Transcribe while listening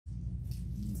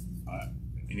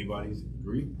Anybody's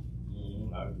agree?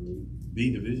 I agree.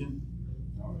 B, division?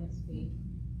 Yes, B.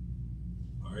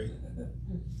 All right.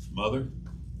 Mother?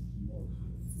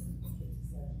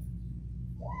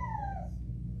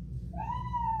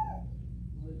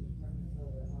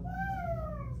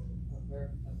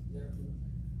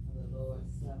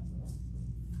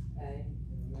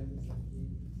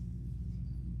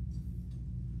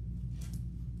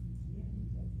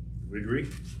 We agree?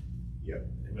 Yep.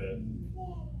 Amen.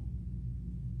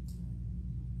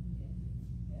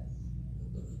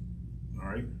 All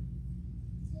right.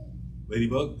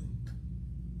 Ladybug?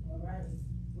 All right.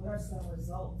 What are some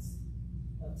results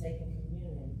of taking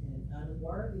communion in an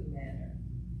unworthy manner?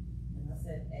 And I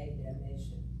said A,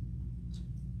 damnation.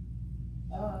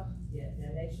 Yeah,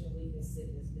 damnation, weakness,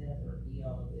 sickness, death, or E,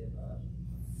 all of the above.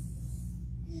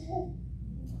 I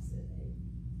said A.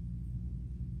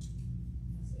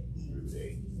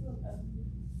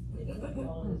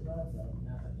 All of the above, though,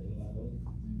 not a big one.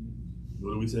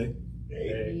 What do we say? A. E.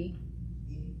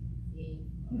 A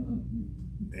and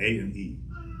E. A and E.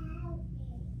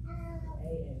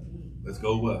 Let's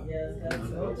go what? Yes, let's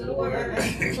go to the word.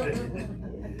 Let's go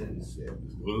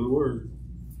to the word.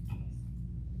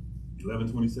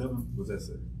 11:27. What's that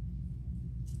say?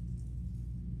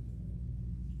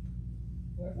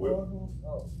 Wherefore,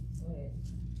 go ahead.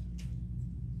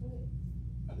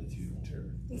 I let you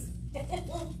turn.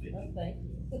 Oh, thank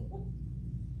you.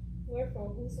 Wherefore,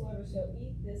 whosoever shall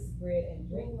eat this bread and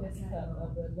drink this cup of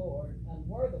the Lord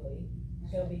unworthily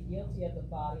shall be guilty of the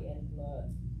body and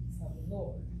blood of the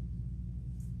Lord.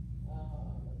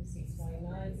 Let me see,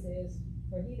 29 says,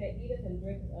 for he that eateth and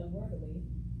drinketh unworthily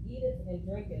eateth and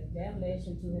drinketh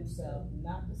damnation to himself,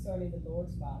 not discerning the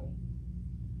Lord's body.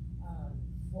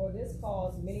 For this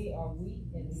cause many are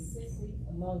weak and sickly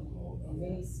among you, and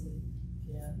many sleep.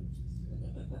 Yeah.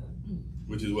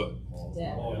 Which is what?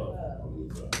 Death.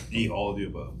 E, all of the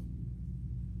above.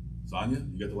 Sonia,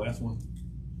 you got the last one?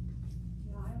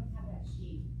 No, I don't have that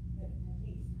sheet, but I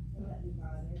think I'll let you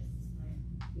borrow this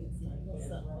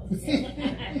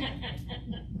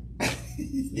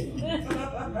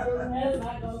That's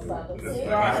not gonna stop us.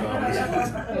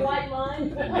 White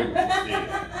line.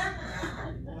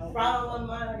 Follow on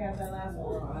mine, I got that last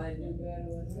one.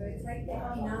 So it's like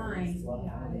 59.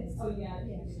 Oh, yeah.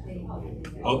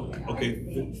 Oh, okay.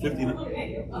 59. 59.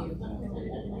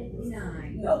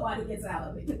 Nobody gets out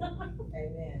of it.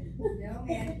 Amen. No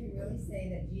man can really say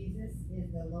that Jesus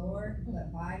is the Lord,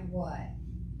 but by what?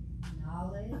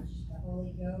 Knowledge, the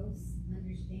Holy Ghost,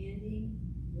 understanding,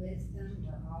 wisdom,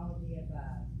 or all of the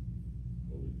above.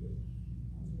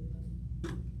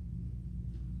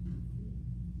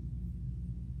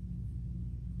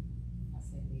 I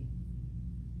say B.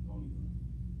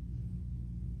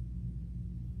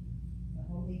 The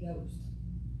Holy Ghost.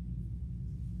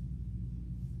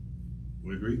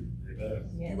 We agree? Amen.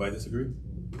 Yes. Anybody disagree?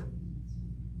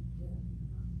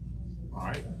 All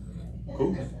right.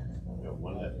 Cool. Got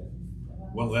one left.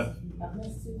 One left. I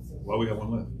missed two, so. Why we got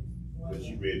one left? But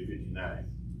she read 59.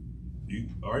 You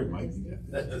all right, Mike? You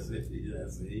got that. That's it.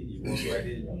 That's it. You want right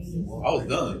in. I was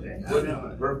done. What is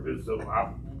the purpose of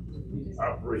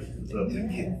operations of the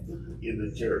gift in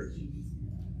the church?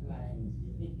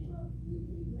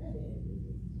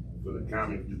 For the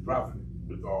common, to profit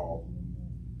with all,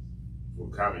 for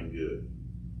common good.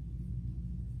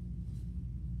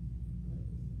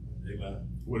 Amen.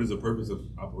 What is the purpose of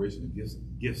operation of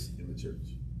gifts in the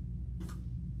church?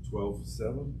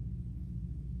 12:7.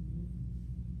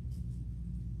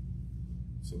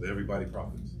 So that everybody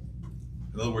profits.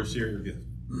 In other words, share your gift.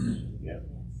 Yeah.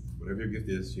 Whatever your gift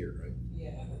is, share it, right?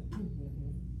 Yeah.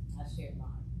 I shared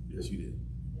mine. Yes, you did.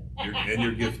 And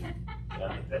your gift.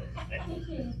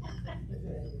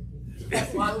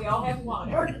 That's why we all have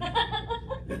water. I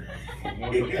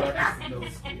don't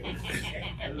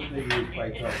think we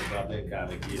quite talking about that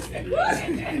kind of gift.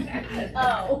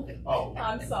 Oh,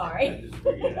 I'm sorry. I just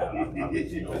figured it out. I'll let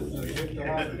you know. So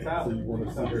you want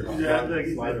to see her Yeah, I think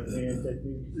sleight of hand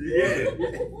technique? Yeah.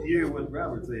 You hear what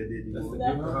Robert said, didn't you? That's the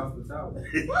gift of hospitality.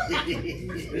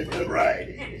 Right.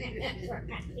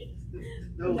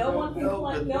 No one can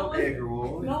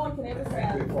ever say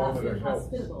I'm not being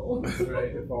hospitable.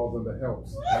 Right, it falls under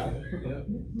helps.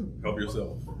 Help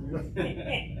yourself.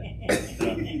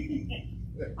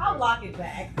 I'll lock it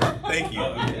back. Thank you.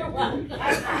 All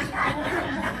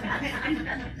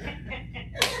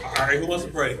right, who wants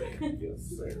to pray? Yes,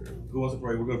 sir. Who wants to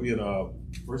pray? We're going to be in 1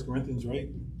 Corinthians, right?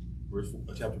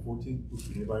 Chapter 14.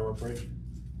 Anybody want to pray?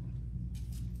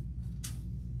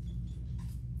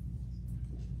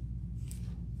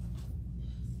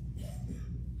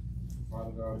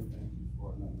 Father God, we thank you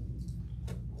for another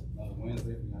Wednesday. We ask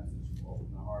that you open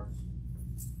our hearts,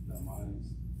 in our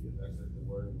minds. Give us that the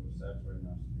word will saturate in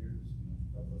our spirits.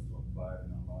 Help us to apply it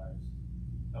in our lives.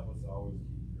 Help us to always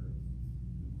keep your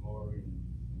glory and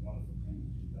the wonderful things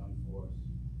that you've done for us,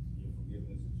 your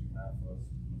forgiveness that you have for us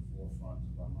in the forefront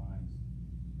of our minds.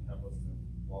 And help us to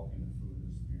walk in the fruit of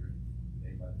the Spirit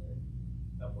day by day.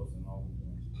 Help us in all we do.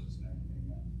 In Jesus' name,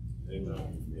 amen.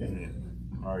 Amen.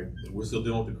 All right, we're still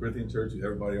dealing with the Corinthian church.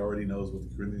 Everybody already knows what the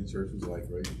Corinthian church was like,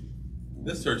 right?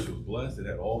 This church was blessed. It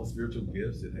had all the spiritual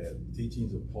gifts. It had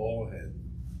teachings of Paul. It had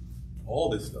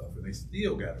all this stuff, and they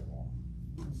still got it wrong.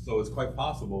 So it's quite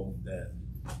possible that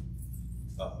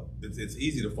it's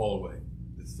easy to fall away.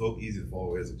 It's so easy to fall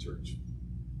away as a church.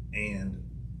 And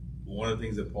one of the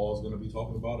things that Paul is going to be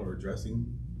talking about or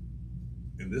addressing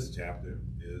in this chapter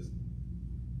is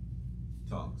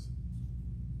tongues.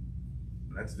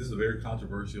 This is a very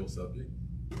controversial subject.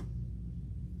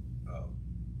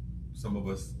 Some of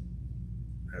us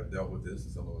have dealt with this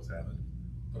and some of us haven't.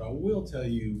 But I will tell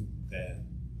you that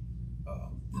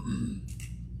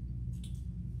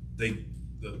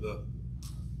the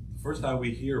first time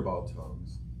we hear about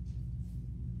tongues,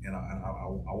 and I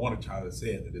want to try to say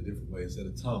it in a different way. Instead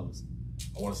of tongues,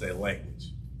 I want to say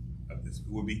language. It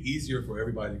would be easier for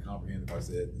everybody to comprehend if I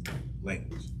said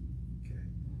language.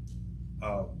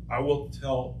 I will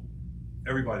tell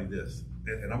everybody this,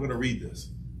 and I'm going to read this.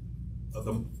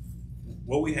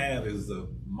 What we have is the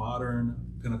modern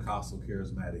Pentecostal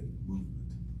charismatic movement,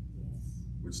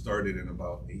 which started in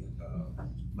about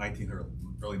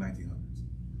early 1900s.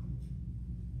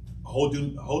 A whole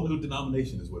new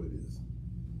denomination is what it is.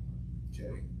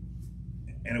 Okay,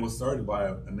 and it was started by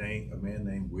a man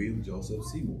named William Joseph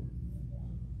Seymour.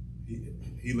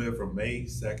 He lived from May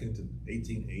 2nd to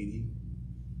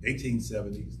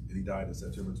 1870s, and he died on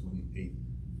September 28th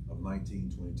of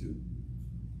 1922.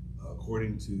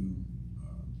 According to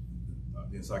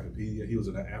the encyclopedia, he was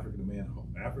an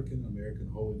African American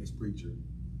holiness preacher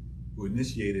who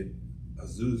initiated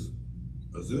Azusa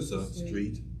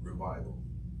Street revival.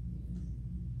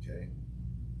 Okay,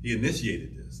 he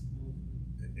initiated this,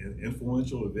 an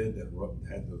influential event that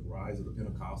had the rise of the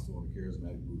Pentecostal and the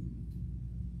charismatic movement.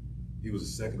 He was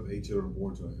the second of 8 children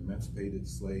born to emancipated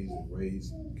slaves and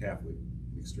raised Catholic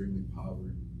in extremely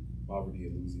poverty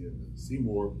in Louisiana.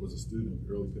 Seymour was a student of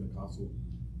early Pentecostal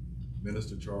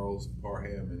minister Charles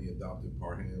Parham, and he adopted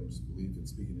Parham's belief in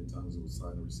speaking in tongues and was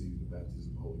signed to receive the baptism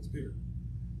of the Holy Spirit.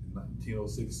 In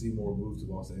 1906, Seymour moved to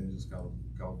Los Angeles,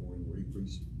 California, where he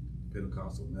preached the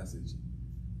Pentecostal message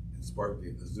and sparked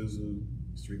the Azusa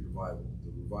Street revival.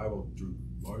 The revival drew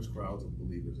large crowds of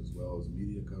believers, as well as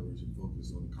media coverage and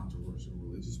focus on the controversial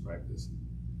religious practice,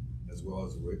 as well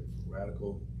as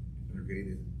radical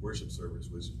integrated worship service,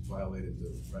 which violated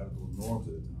the radical norms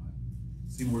at the time.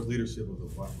 Seymour's leadership of the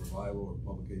revival and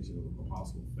publication of the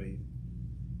Apostle Faith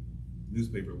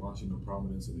newspaper launching their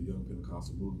prominence in the young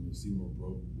Pentecostal movement. Seymour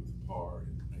broke with Parr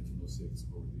in 1906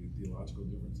 over the theological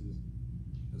differences,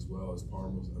 as well as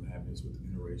Parham's unhappiness with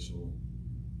interracial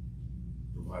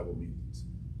revival meetings.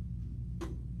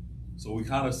 So we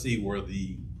kind of see where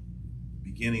the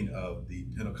beginning of the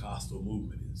Pentecostal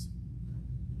movement is.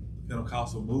 The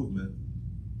Pentecostal movement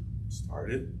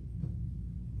started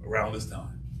around this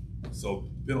time. So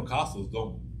Pentecostals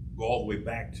don't go all the way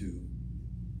back to,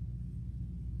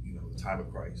 the time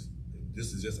of Christ.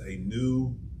 This is just a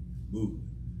new movement.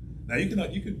 Now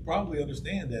you can probably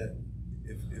understand that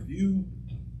if you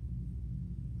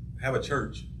have a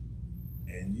church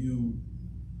and you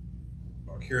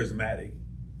are charismatic,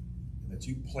 and that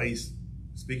you place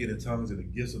speaking in tongues and the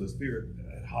gifts of the Spirit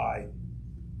at high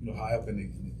up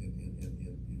in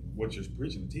what you're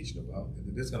preaching and teaching about,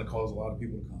 it's going to cause a lot of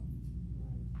people to come.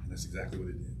 And that's exactly what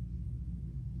it did.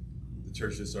 The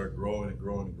church just started growing and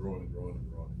growing and growing and growing and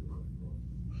growing and growing and growing.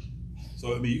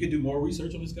 So, you can do more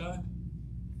research on this guy,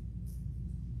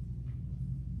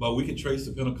 but we can trace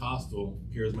the Pentecostal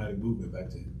charismatic movement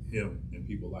back to him and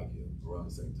people like him around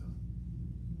the same time.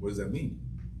 What does that mean?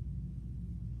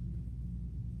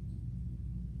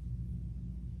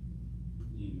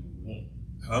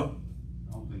 Huh?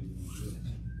 I don't think he was good.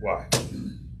 Why? Because he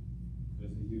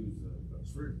used a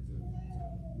trick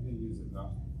he didn't use the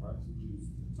gospel of Christ. He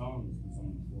used the tongues was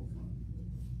on the forefront.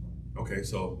 Okay,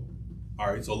 so,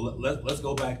 all right, so let's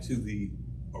go back to the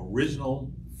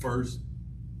original first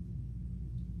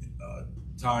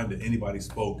time that anybody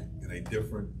spoke in a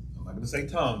different, I'm not going to say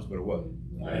tongues, but what?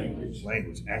 Language.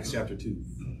 Acts chapter 2.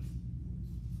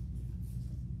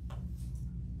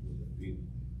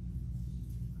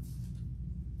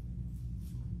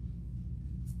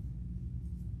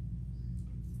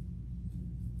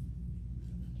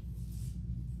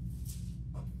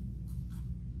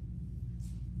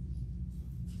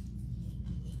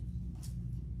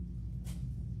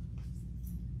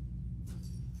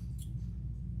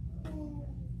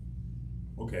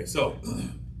 Okay, so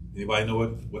anybody know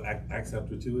what Acts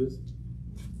chapter 2 is?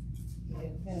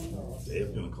 Day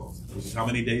of Pentecost. Which is how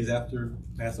many days after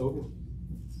Passover?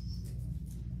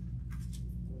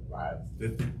 Right.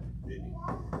 50.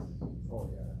 Oh,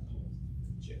 yeah.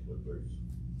 Check what verse.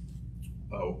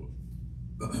 Oh.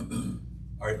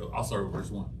 All right, I'll start with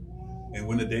verse 1. And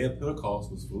when the day of Pentecost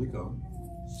was fully come,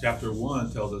 chapter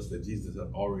 1 tells us that Jesus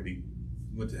had already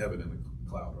went to heaven in a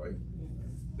cloud, right?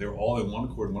 They were all in one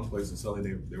accord in one place, and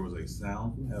suddenly there was a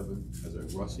sound from heaven as a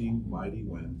rushing mighty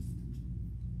wind.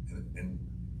 And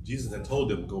Jesus had told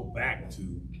them to go back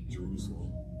to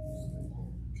Jerusalem.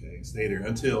 Okay, and stay there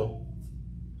until,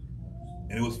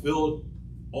 and it was filled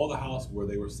all the house where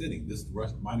they were sitting, this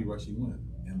mighty rushing wind.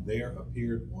 And there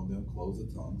appeared on them clothes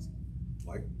of tongues,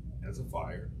 like as a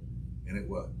fire, and it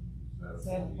what?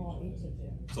 Set upon each of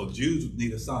them. So Jews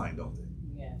need a sign, don't they?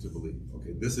 Yes. To believe.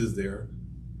 Okay, this is their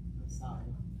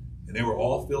Sign. And they were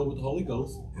all filled with the Holy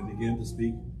Ghost and began to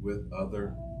speak with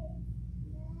other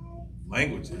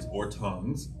languages or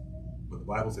tongues, but the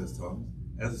Bible says tongues,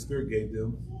 as the Spirit gave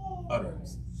them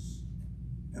utterance.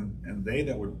 And they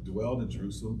that were dwelled in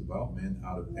Jerusalem, devout men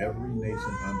out of every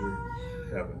nation under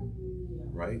heaven,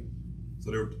 right?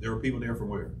 So there were people there from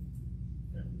where?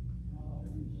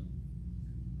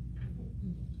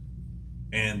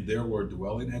 And there were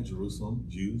dwelling at Jerusalem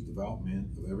Jews, devout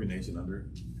men of every nation under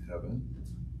heaven.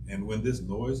 And when this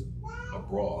noise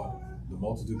abroad, the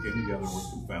multitude came together and was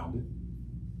confounded,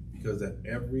 because that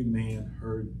every man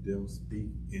heard them speak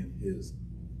in his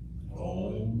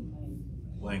own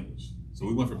language. So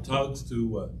we went from tongues to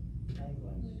what?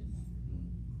 Language.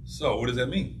 So what does that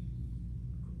mean?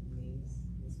 It means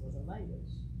this was a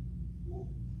language.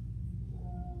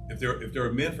 If there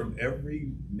are men from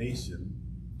every nation,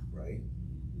 right?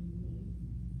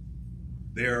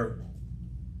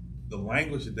 The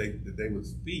language that they would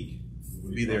speak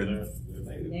would be their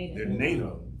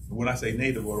native. When I say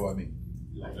native, what do I mean?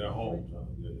 Like their home.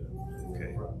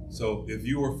 Okay. So if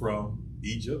you were from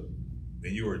Egypt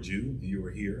and you were a Jew and you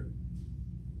were here,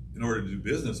 in order to do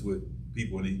business with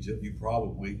people in Egypt, you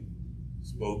probably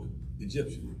spoke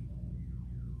Egyptian,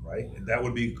 right? And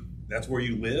that's where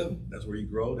you live, that's where you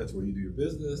grow, that's where you do your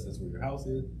business, that's where your house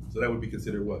is. So that would be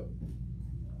considered what?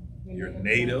 Your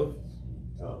native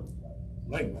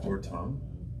language or tongue,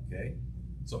 okay?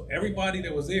 So everybody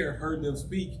that was there heard them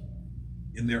speak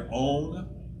in their own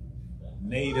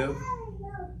native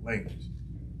language.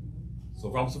 So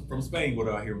from Spain, what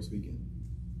do I hear them speaking?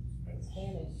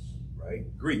 Spanish.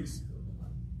 Right? Greece.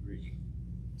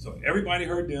 So everybody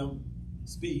heard them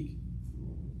speak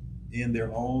in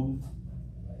their own.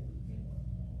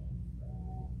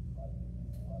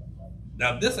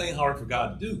 Now this ain't hard for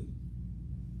God to do.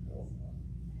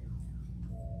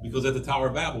 Because at the Tower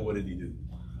of Babel, what did he do?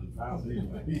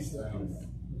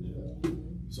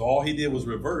 So all he did was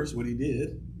reverse what he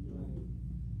did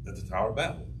at the Tower of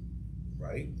Babel,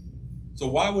 right? So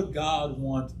why would God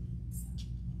want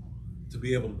to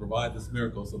be able to provide this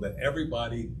miracle so that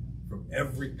everybody from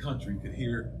every country could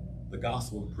hear the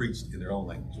gospel preached in their own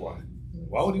language? Why?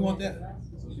 Why would he want that?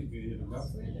 So she could hear the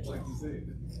gospel, like you said.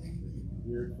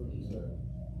 Hear it for themselves.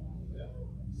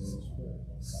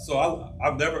 So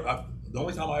the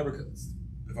only time I ever,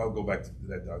 if I go back to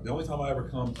that, the only time I ever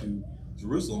come to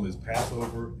Jerusalem is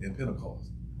Passover and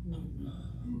Pentecost.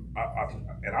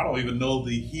 And I don't even know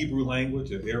the Hebrew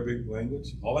language or Arabic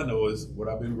language. All I know is what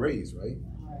I've been raised, right?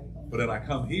 But then I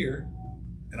come here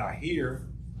and I hear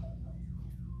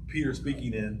Peter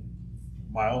speaking in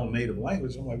my own native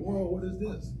language. I'm like, whoa, what is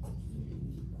this?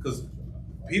 Because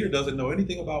Peter doesn't know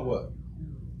anything about what?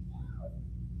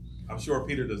 I'm sure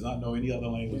Peter does not know any other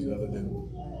language other than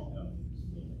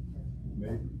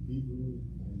Maybe Hebrew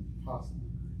and possibly.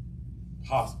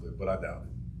 possibly, but I doubt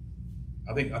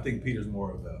it. I think Peter's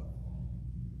more of a,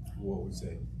 what would we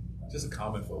say, just a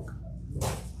common folk.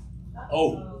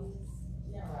 Oh.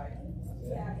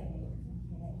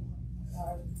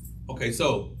 Okay,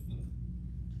 so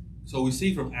we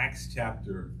see from Acts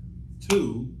chapter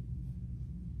 2.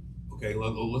 Okay,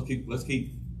 let's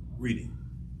keep reading.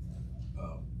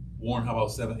 Warren, how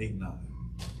about 7, 8, 9?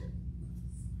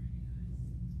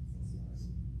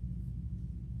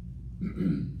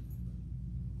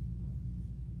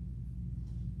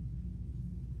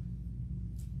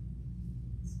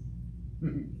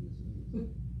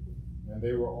 And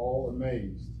they were all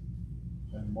amazed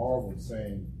and marveled,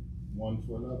 saying one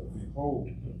to another, Behold,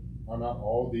 are not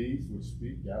all these which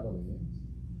speak Galileans?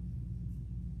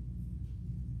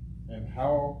 And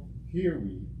how hear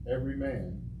we every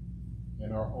man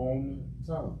in our own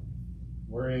tongue,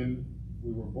 wherein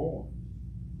we were born,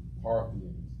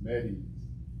 Parthians, Medes,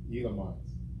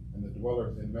 Elamites, and the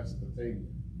dwellers in Mesopotamia,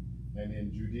 and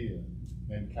in Judea,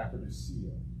 and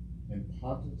Cappadocia, and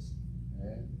Pontus,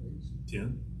 and Asia.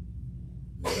 10.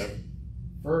 11.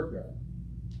 Phrygia,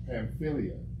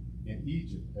 Pamphylia, in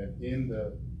Egypt, and in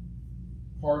the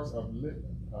parts of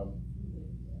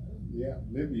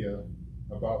Libya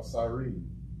about Cyrene,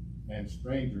 and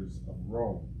strangers of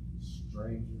Rome.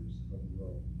 Strangers of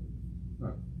Rome.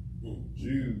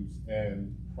 Jews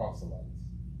and proselytes.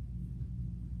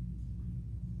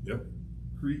 Yep.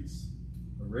 Cretes,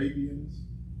 Arabians,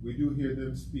 we do hear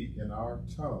them speak in our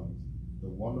tongues the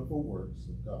wonderful works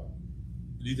of God.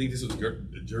 Do you think this was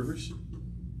gibberish? Or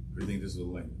do you think this was a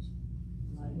language?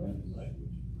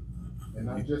 And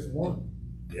not just one.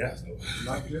 Yeah. So.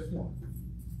 Not just one.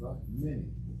 Not many.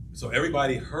 So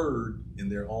everybody heard in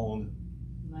their own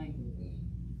language.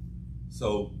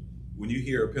 So when you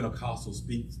hear a Pentecostal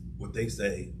speak what they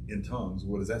say in tongues,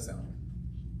 what does that sound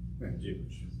like?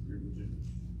 Gibberish.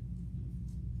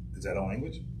 Is that a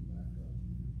language?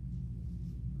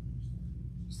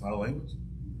 It's not a language?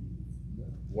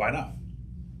 Why not?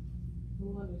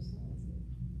 Who understands it?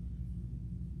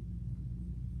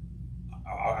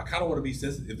 I kind of want to be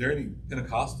sensitive. If there are any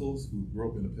Pentecostals who grew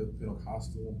up in a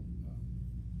Pentecostal,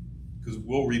 because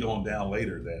we'll read on down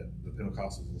later that the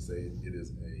Pentecostals will say it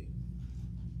is a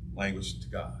language to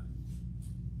God.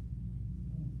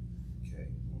 Okay.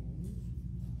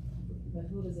 But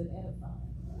who does it edify?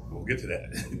 We'll get to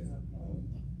that.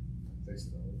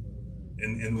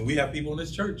 And when we have people in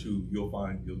this church who you'll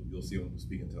see them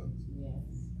speak in tongues. Yes.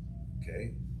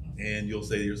 Okay. And you'll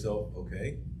say to yourself,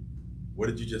 okay, what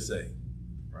did you just say?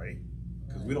 Right?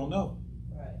 Because we don't know.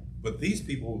 Right. But these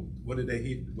people, what did they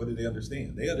hear? What did they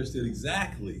understand? They understood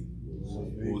exactly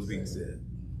what was being said.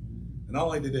 And not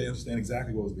only did they understand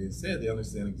exactly what was being said, they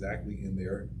understand exactly in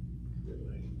their.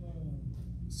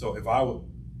 So if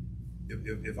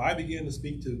I began to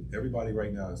speak to everybody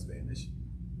right now in Spanish,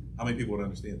 how many people would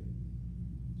understand me?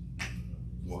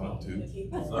 1, 2.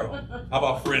 How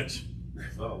about French?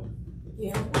 So.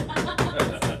 Yeah.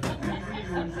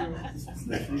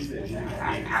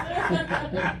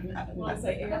 I want to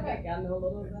say Arabic, I know a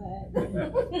little of that.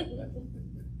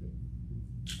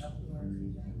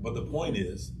 But the point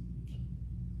is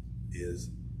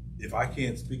if I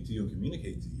can't speak to you and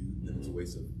communicate to you, then it's a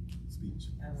waste of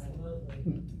speech.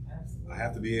 Absolutely. Absolutely. I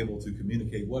have to be able to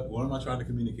communicate. What am I trying to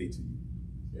communicate to you?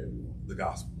 The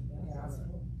gospel.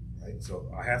 Right? So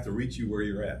I have to reach you where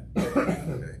you're at.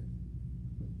 Okay.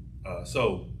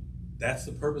 So that's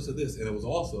the purpose of this. And it was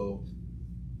also,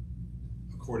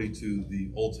 according to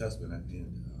the Old Testament,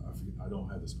 and I don't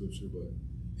have the scripture, but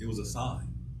it was a sign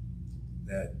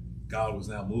that God was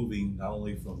now moving not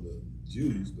only from the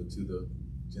Jews, but to the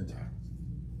Gentiles.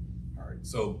 All right.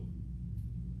 So,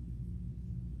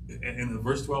 and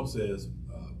verse 12 says,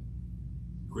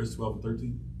 verse 12 and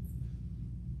 13.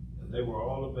 And they were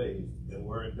all amazed and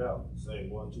were in doubt, saying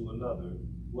one to another,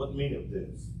 what meaneth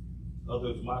this?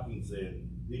 Others mocking said,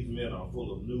 these men are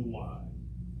full of new wine.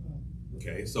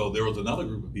 Okay, so there was another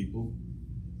group of people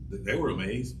that they were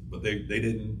amazed, but they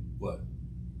didn't what?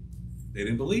 They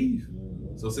didn't believe.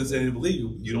 So since they didn't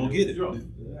believe, you don't get it. Right,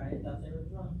 thought they were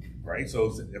drunk. Right?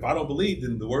 So if I don't believe,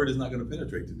 then the word is not going to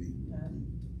penetrate to me.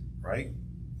 Right?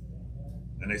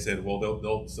 And they said, well,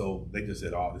 so they just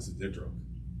said, oh, they're drunk.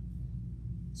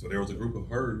 So there was a group of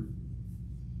herd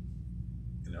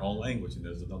in their own language, and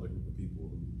there's another group of people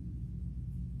who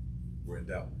were in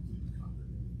doubt.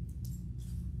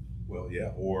 Well,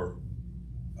 yeah, or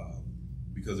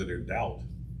because of their doubt,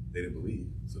 they didn't believe,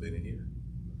 so they didn't hear.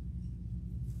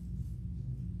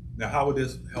 Now, how would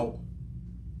this help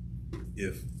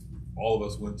if all of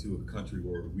us went to a country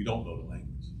where we don't know the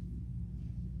language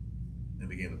and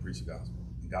began to preach the gospel?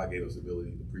 And God gave us the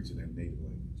ability to preach in their native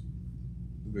language.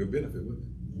 It would be a benefit, wouldn't it?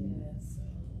 Yes.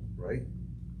 Right?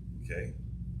 Okay.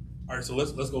 All right, so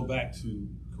let's go back to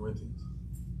Corinthians.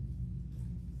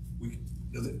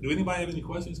 Do anybody have any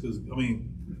questions? Because, I mean,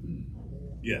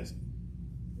 yes.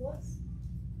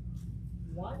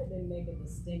 Why did they make a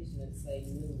distinction and say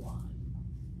new wine?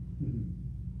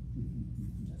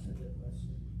 That's a good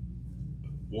question.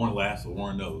 Warren laughs, or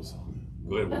Warren knows.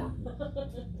 Go ahead, Warren.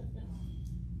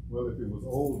 Well, if it was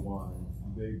old wine,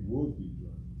 they would be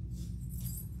drunk.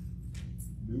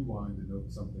 New wine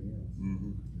denotes something else.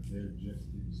 Mm-hmm. They're just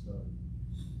getting started.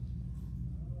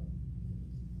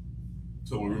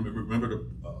 So we remember the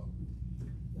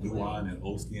new wine and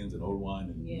old skins and old wine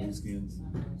and new Yes. skins.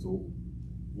 So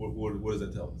what does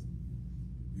that tell us?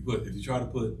 If you try to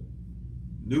put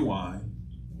new wine,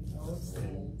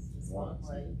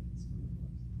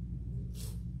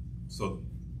 so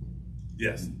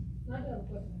yes. I got a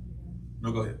question.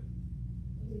 No, go ahead.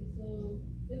 Okay, so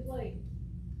it's like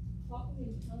talking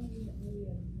in tongues isn't really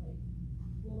a, like,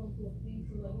 quote unquote thing.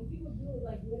 So like when people do it,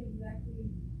 like what exactly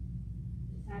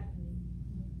is happening?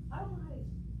 I don't know how to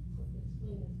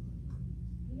explain this.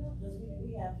 You know, Because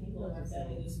we have people in our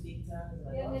family who speak tongues,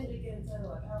 like, Yeah, oh, then- speak in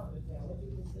tongues, like, I don't understand what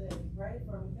you just said. You prayed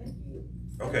for me, thank you.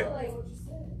 Okay. I don't like what you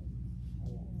said.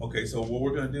 Okay, so what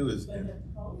we're gonna do is, But they're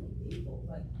holy people,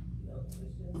 like, you know,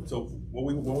 Christians. so what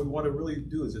we want to really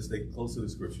do is just stay close to the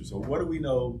scripture. So what do we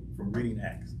know from reading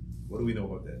Acts? What do we know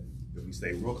about that? If we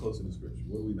stay real close to the scripture,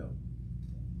 what do we know?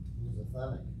 It was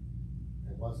authentic.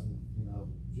 It wasn't,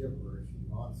 gibberish and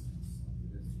nonsense like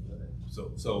it is today.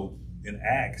 So in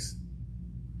Acts,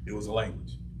 it was a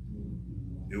language.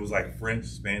 It was like French,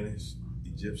 Spanish,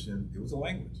 Egyptian. It was a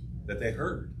language that they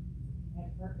heard. Had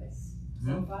a purpose.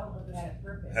 Hmm? So if I don't understand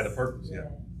purpose. Had a purpose, yeah.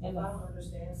 If I don't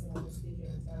understand someone who's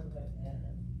speaking in tongues, like,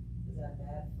 is that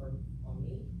bad on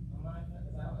me, on my,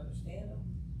 because I don't understand them?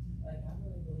 Like, I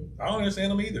really believe. I don't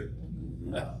understand them either.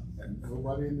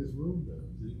 Nobody in this room does.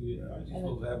 Aren't you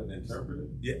supposed to have an interpreter?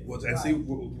 Yeah, well, and see,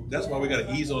 that's why we got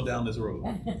to ease on down this road.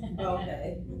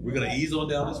 Okay. We're gonna ease on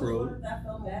down this road. I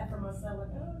felt bad for myself, like,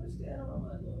 I don't understand, I'm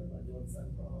like, Lord, am I doing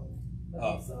something wrong? But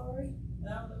I'm sorry, and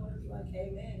I don't know what to be like,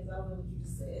 amen, because I don't know what you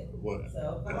just said. What?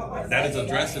 So. That is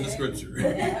addressed in the scripture.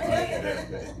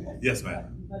 Yes,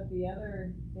 ma'am. But the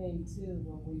other thing too,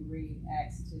 when we read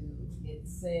Acts 2, it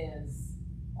says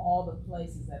all the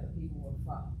places that the people were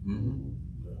from. Mm-hmm.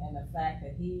 And the fact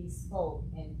that he spoke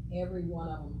and every one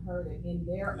of them heard it in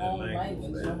their Their own language,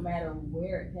 language, yeah. no matter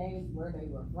where it came, where they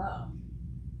were from.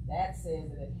 That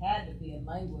says that it had to be a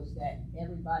language that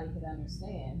everybody could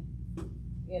understand,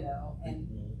 and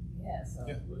yeah, so.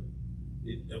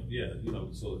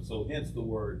 Yeah. So hence the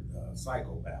word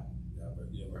psychobabble.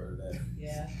 You ever heard of that?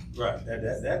 Yeah. Right.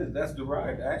 That's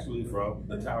derived actually from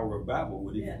the Tower of Babel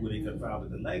when he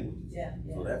confounded the languages. Yeah.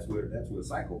 So that's where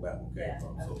psychobabble came Yeah,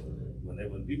 from. So absolutely.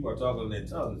 when people are talking in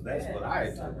tongues, that's what I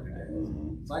interpret it as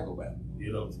Mhm. psychobabble.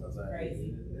 You know what I'm saying?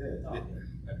 Crazy.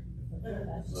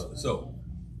 Yeah. So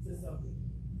To some people.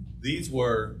 these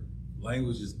were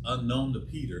languages unknown to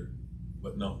Peter,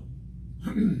 but known.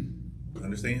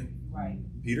 Understand? Right.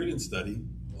 Peter didn't study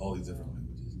all these different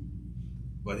languages,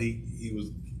 but he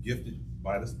was gifted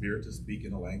by the Spirit to speak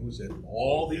in a language that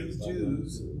all these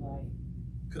Jews Right.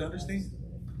 could understand.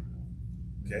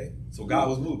 Okay, so God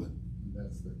was moving. And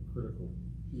that's the critical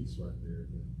piece right there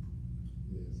that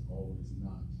is always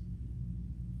not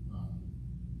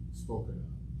spoken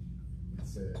of. It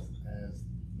says, as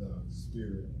the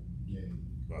Spirit gave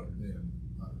them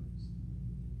utterance.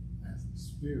 As the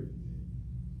Spirit did.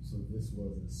 So this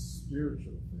was a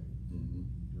spiritual thing,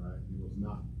 Mm-hmm. right? It was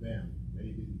not them. They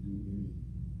didn't do any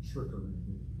trickery of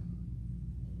any kind,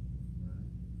 right?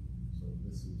 So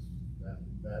this is,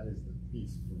 that is the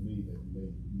piece for me that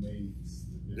made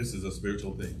This is a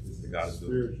spiritual thing that God is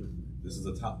doing. spiritual thing. This is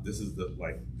the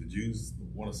the Jews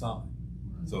want a sign.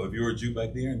 Right. So if you were a Jew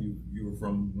back there and you were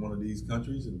from one of these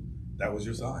countries, and that was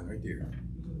your sign right there.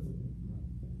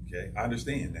 Okay, I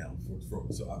understand now.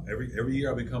 So every year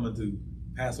I've been coming to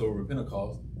Passover and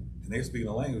Pentecost, and they're speaking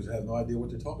a language I have no idea what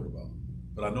they're talking about.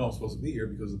 But I know I'm supposed to be here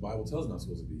because the Bible tells me I'm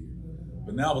supposed to be here.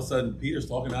 But now all of a sudden Peter's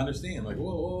talking, I understand. Like,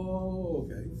 whoa,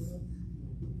 okay,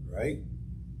 right?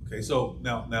 Okay, so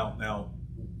now,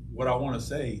 what I want to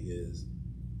say is,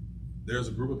 there's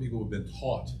a group of people who've been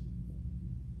taught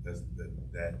that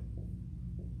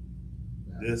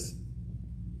this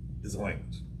is a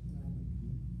language.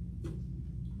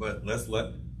 But let's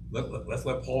let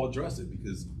Paul address it,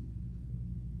 because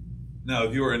now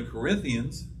if you were in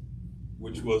Corinthians,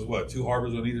 which was what, 2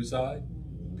 harbors on either side,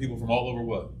 people from all over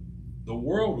what? The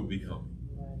world would be coming.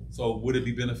 So would it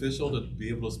be beneficial to be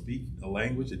able to speak a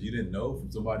language that you didn't know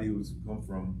from somebody who's come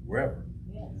from wherever?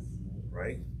 Yes.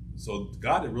 Right? So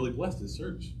God had really blessed his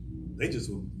church. They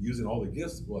just were using all the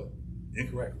gifts, what?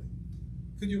 Incorrectly.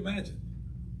 Could you imagine?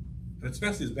 And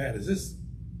especially as bad as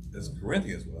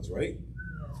Corinthians was, right?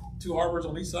 2 harbors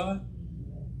on each side.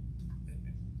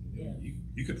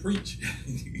 You could preach.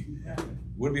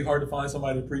 Wouldn't be hard to find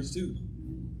somebody to preach to.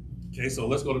 Okay, so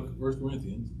let's go to 1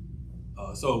 Corinthians.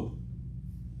 So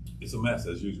it's a mess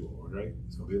as usual, right?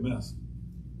 It's going to be a mess.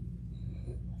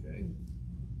 Okay.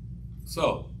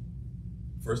 So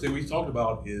first thing we talked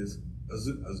about is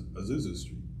Azusa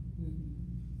Street.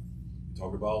 We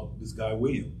talked about this guy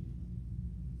William.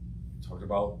 We talked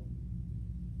about,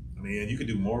 you could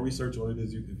do more research on it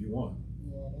if you want.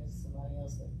 Yeah, there's somebody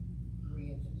else that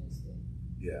reintroduced it.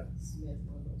 Yeah. Smith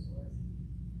Wigglesworth.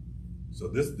 So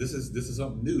this is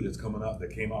something new that's coming out, that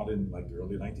came out in like the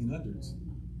early 1900s.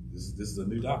 This is a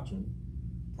new doctrine.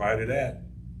 Prior to that,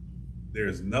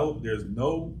 there's no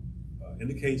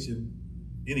indication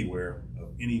anywhere of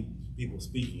any people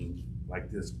speaking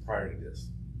like this prior to this.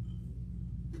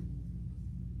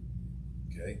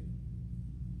 Okay.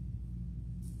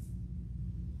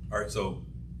 All right, so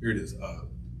here it is.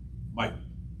 Mike,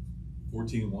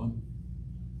 14:1.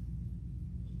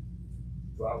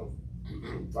 Follow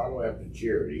after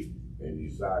charity and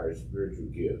desire spiritual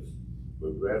gifts,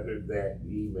 but rather that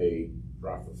ye may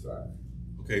prophesy.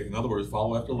 Okay, in other words,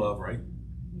 follow after love, right?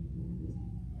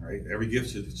 All right, every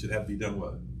gift should have to be done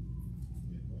what?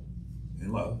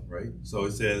 In love, right? So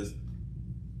it says,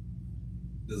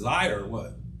 desire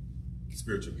what?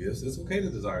 Spiritual gifts. It's okay to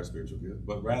desire spiritual gifts,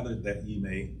 but rather that ye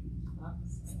may.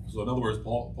 So in other words,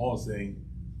 Paul is saying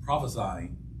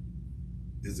prophesying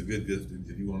is a good gift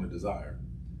if you want to desire.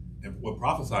 And what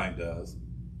prophesying does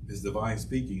is divine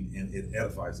speaking, and it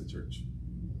edifies the church.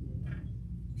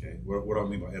 Okay, what do I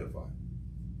mean by edify?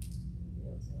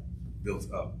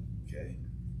 Builds up. Okay.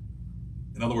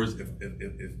 In other words, if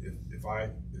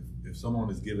someone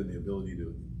is given the ability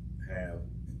to have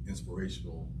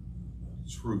inspirational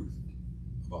truth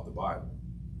about the Bible,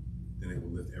 then it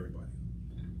will lift everybody,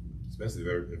 especially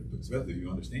if you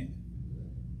understand it.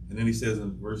 And then he says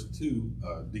in verse 2,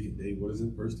 Deacon Dave, what does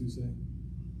it verse 2 say?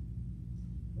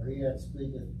 For he that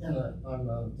speaketh in an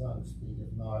unknown tongue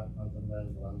speaketh not unto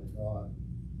men but unto God.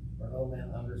 For no man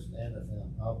understandeth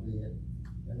him, howbeit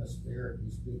in the spirit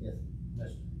he speaketh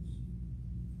mysteries.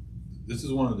 This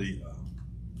is one of the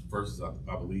verses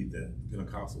I believe that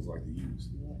Pentecostals like to use.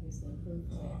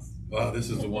 This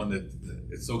is the one that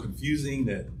it's so confusing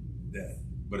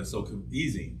but it's so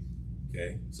easy.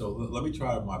 Okay, so let me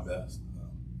try my best.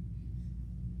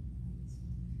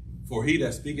 For he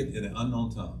that speaketh in an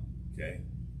unknown tongue, okay,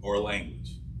 or a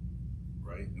language,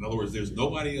 right? In other words, there's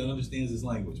nobody that understands this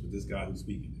language but this guy who's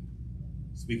speaking it.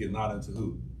 Speaking not unto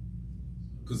who?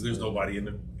 Because there's nobody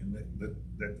that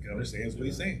understands what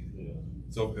he's saying. Yeah.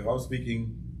 So if I'm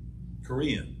speaking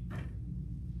Korean,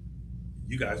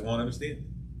 you guys won't understand it.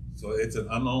 So it's an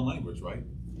unknown language, right?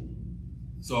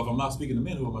 So if I'm not speaking to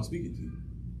men, who am I speaking to?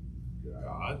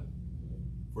 God.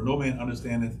 For no man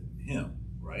understandeth him,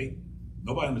 right?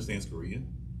 Nobody understands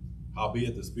Korean.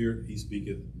 Howbeit the Spirit, he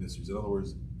speaketh mysteries. In other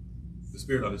words, the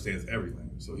Spirit understands every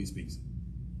language, so he speaks it.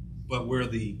 But where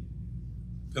the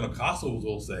Pentecostals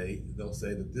they'll say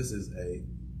that this is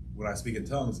when I speak in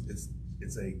tongues, it's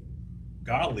a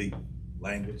godly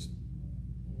language.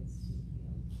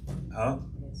 Huh?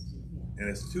 And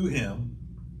it's to him,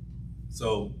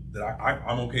 so that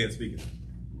I'm okay at speaking.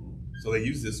 So they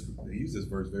use this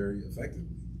verse very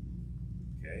effectively.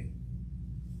 Okay?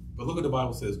 But look what the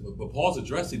Bible says. But Paul's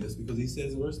addressing this because he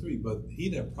says in verse 3, but he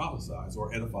that prophesies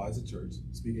or edifies the church,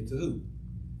 speaking to who?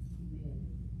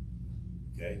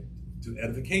 Okay? To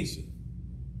edification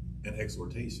and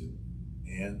exhortation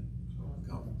and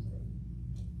comfort.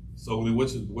 So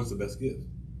what's the best gift?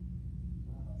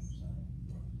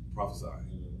 Prophesy.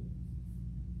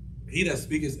 He that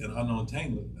speaketh an unknown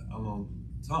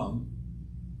tongue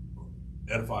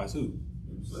edifies who?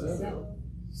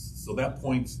 So that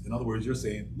points, in other words, you're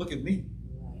saying, look at me.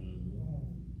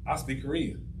 I speak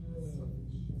Korean.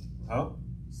 Huh?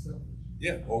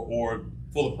 Yeah, or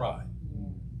full of pride.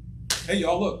 Hey,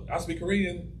 y'all, look, I speak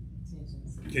Korean.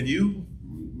 Can you?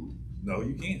 No,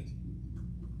 you can't.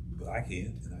 But I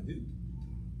can, and I do.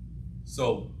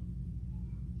 So,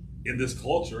 in this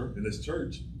culture, in this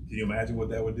church, can you imagine what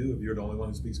that would do if you're the only one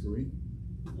who speaks Korean?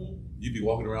 You'd be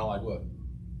walking around like what?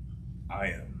 I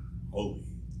am holy.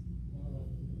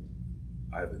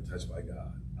 I have been touched by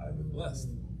God. I have been blessed.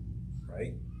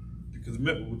 Right? Because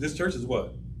remember, this church is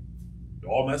what? They're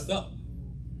all messed up.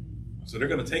 So they're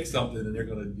going to take something and they're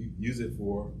going to use it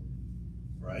for,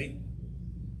 right?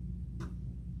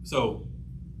 So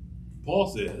Paul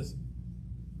says,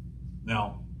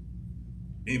 now,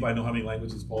 anybody know how many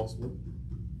languages Paul spoke?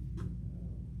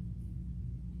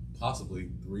 Possibly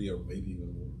 3 or maybe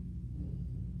even more.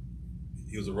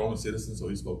 He was a Roman citizen, so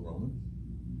he spoke Roman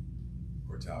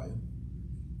or Italian.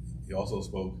 He also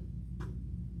spoke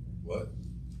what?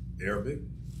 Arabic.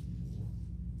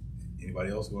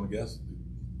 Anybody else want to guess?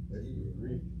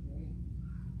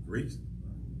 Greek,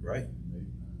 right?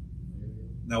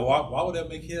 Now, why would that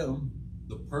make him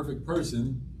the perfect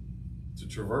person to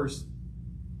traverse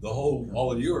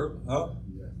all of Europe, huh?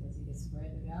 Because he can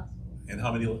spread the gospel. And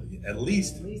how many? At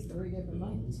least 3 different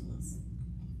languages.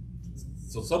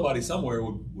 So somebody somewhere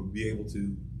would be able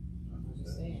to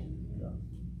Understand.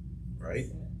 Right?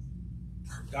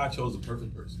 God chose the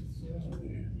perfect person.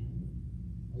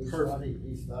 He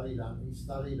studied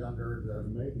under the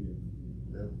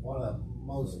one of the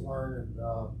most learned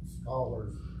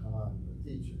scholars, the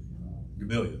teacher.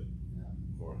 Gamaliel,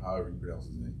 or however you pronounce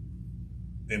his name.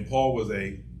 And Paul was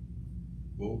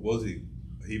What was he?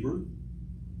 A Hebrew?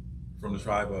 From the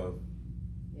tribe of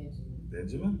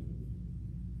Benjamin?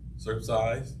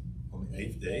 Circumcised on the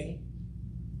 8th day.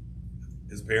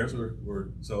 His parents were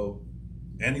so,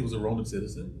 and he was a Roman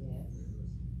citizen. Yes.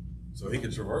 So he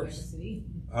could traverse. Pharisee.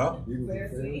 Huh? He was a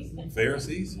Pharisees. Pharisee.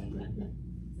 Pharisees.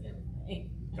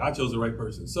 God chose the right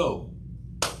person. So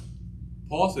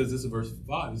Paul says this in verse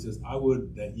 5. He says, I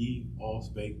would that ye all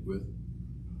spake with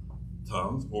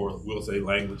tongues, or we'll say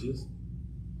languages,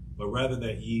 but rather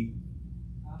that ye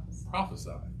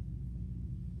prophesy.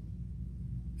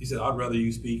 He said, I'd rather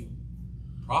you speak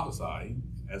prophesying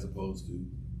as opposed to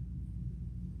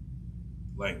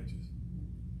languages.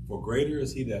 For greater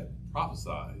is he that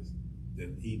prophesies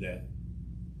than he that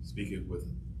speaketh with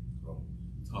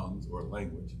tongues or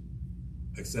language,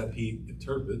 except he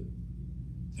interpret,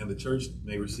 and the church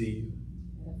may receive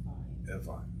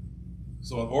edifying.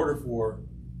 So in order for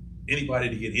anybody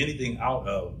to get anything out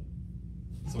of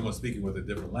someone speaking with a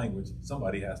different language,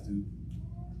 somebody has to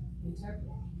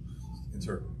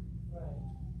interpret. Right.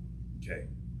 Okay.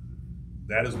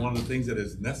 That is one of the things that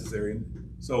is necessary.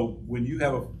 So when you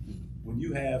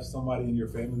have somebody in your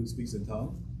family who speaks in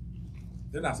tongues,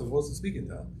 they're not supposed to speak in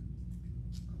tongues.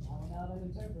 Not without an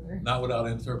interpreter. Not without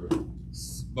an interpreter.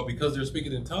 But because they're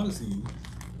speaking in tongues to you,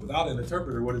 without an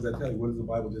interpreter, what does that tell you? What does the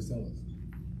Bible just tell us?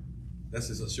 That's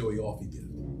just a showy offy gift.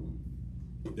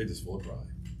 They're just full of pride.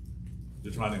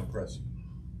 They're trying to impress you.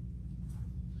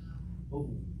 Oh,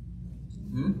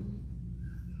 Hmm?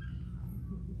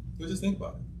 So just think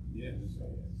about it. Yeah, just say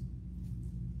yes.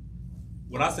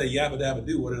 When I say yabba dabba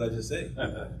do, what did I just say?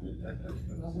 Well,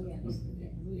 we understood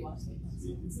it. We watched it.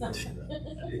 It's not.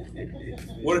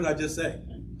 What did I just say?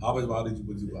 What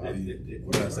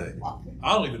did I say?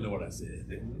 I don't even know what I said.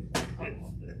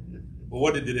 But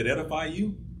what did it edify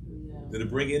you? No. Did it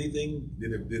bring anything?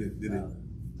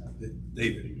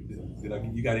 David,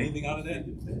 you got anything out of that?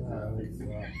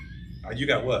 You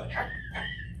got what?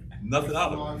 Nothing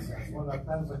out of it. Nonsense. When the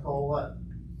Pensacola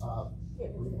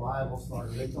revival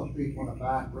started, they took people in the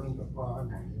back room to front,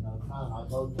 kind of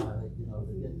bow tie,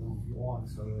 to get them going,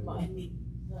 so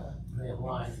they had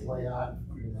lines way out,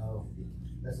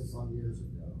 this is some years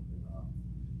ago.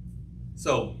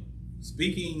 So,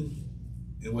 speaking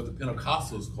in what the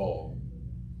Pentecostals call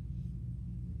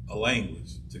a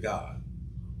language to God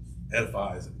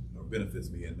edifies or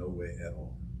benefits me in no way at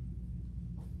all.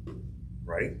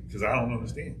 Right? Because I don't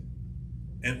understand.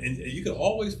 And you can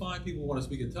always find people who want to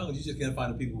speak in tongues. You just can't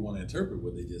find the people who want to interpret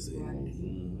what they just said.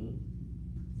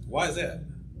 Why is that?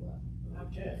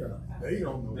 They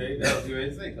don't know. They don't do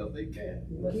anything because they can't.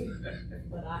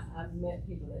 But I've met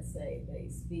people that say they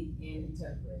speak and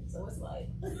interpret. So it's like.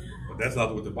 But that's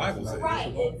not what the Bible says.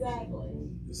 Right, exactly.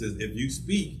 It says if you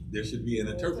speak, there should be an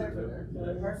interpreter. So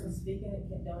the person speaking it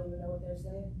don't even know what they're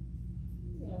saying?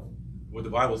 What the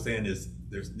Bible's saying is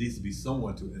there needs to be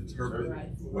someone to interpret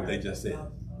what they just said.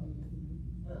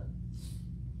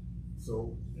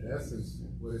 So in essence,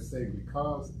 what it's saying,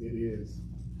 because it is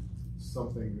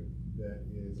something that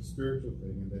is a spiritual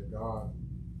thing, and that God,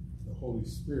 the Holy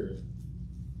Spirit,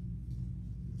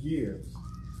 gives,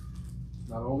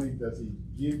 not only does he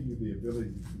give you the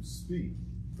ability to speak,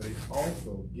 but he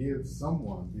also gives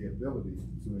someone the ability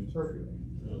to interpret.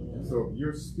 And so if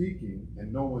you're speaking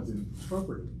and no one's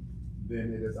interpreting,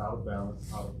 then it is out of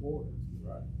balance, out of order.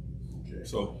 Right. Okay.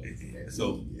 So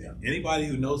anybody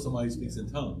who knows somebody who speaks in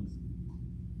tongues,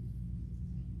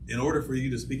 in order for you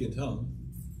to speak in tongues,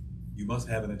 you must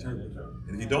have an interpreter.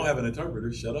 And if you don't have an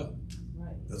interpreter, shut up.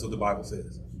 Right. That's what the Bible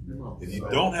says. If you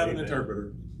don't have an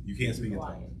interpreter, you can't speak in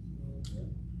tongues.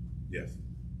 Yes.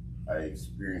 I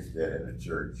experienced that at a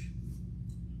church,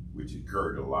 which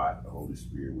occurred a lot. The Holy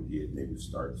Spirit would hit and they would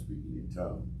start speaking in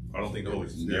tongues. I don't think the Holy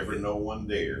Spirit never hit. no one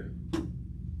there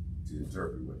to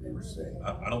interpret what they were saying.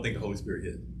 I don't think the Holy Spirit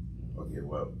hit. Okay,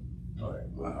 well, all right,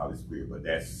 well, Holy Spirit, but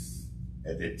that's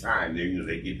at that time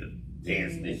they get to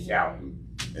dancing and shouting,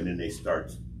 and then they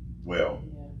start. Well,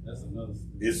 That's another.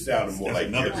 it sounded more That's like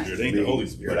another gibberish spirit. to Ain't the me, Holy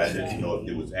Spirit. but I didn't know if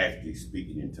it was actually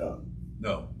speaking in tongues.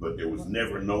 No. But there was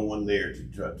never no one there to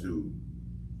try to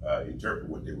interpret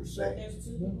what they were So saying. if there's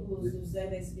two people who say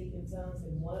they speak in tongues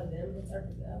and one of them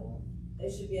interprets the other one, they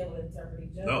should be able to interpret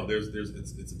each other. No,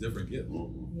 it's a different gift.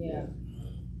 Yeah.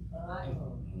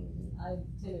 I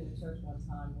attended a church one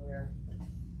time where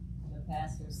the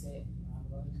pastor said,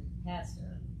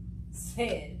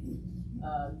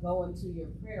 go into your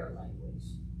prayer language.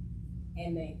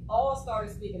 And they all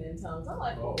started speaking in tongues. I'm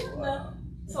like, nah.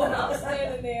 So I'm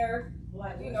standing there,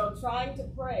 trying to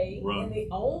pray in the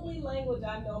only language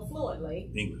I know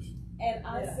fluently. English. And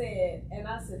I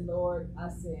said, Lord,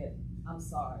 I'm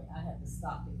sorry, I had to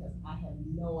stop because I had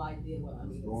no idea what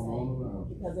I'm even Going on saying. around.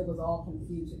 Because it was all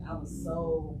confusion. I was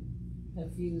so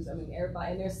confused. I mean,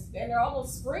 everybody, and they're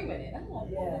almost screaming it. I'm like,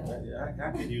 Yeah,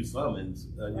 I can use summons,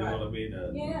 you know what I mean?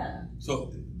 yeah.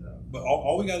 So, but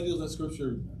all we gotta do is let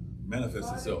scripture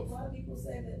manifest itself. Why do people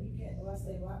say that you can't, well, I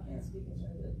say, well, I can't speak in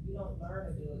terms of, you don't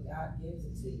learn to do it, God gives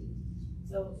it to you.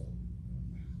 So,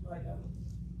 like,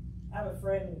 I have a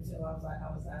friend who too, I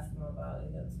was asking him about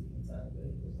it, speaking tongues, but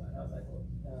he was like, I was like,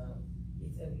 well, he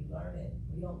said, you learn it,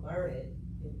 you don't learn it,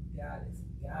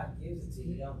 God gives it to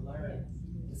you, you don't learn it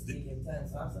to speak in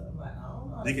tongues. So I'm like, I don't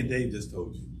know. Deacon Dave just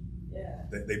told you. Yeah.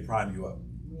 They prime you up.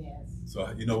 Yes. So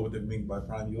you know what they mean by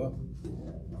prime you up?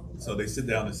 So they sit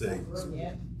down and say,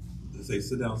 Yeah. they say,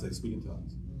 sit down and say, speak in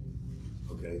tongues.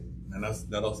 Okay, and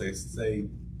that'll say A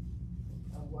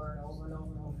word over and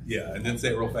over and over. yeah, and then say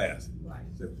it real fast. Right.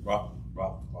 Say blah,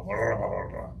 blah, blah, blah, blah, blah,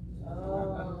 blah.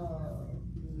 Oh.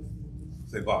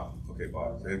 Say blah. Okay,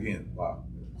 blah. Say it again. Blah.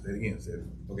 Say it again. Say it.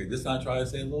 Okay, this time try to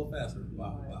say it a little faster.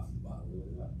 Blah, blah, blah,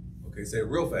 blah. Okay, say it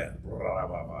real fast. Blah, blah,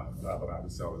 blah, blah, blah, blah,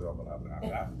 blah, blah,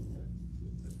 blah.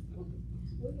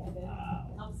 We got that.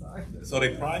 I'm sorry. So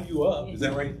they prime you up. Is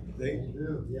that right? They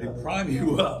prime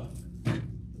you up.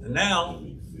 And now,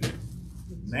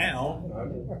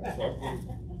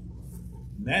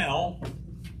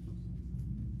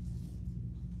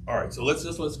 all right, so let's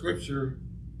just let scripture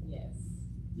Yes.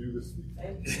 Do the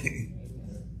speaking.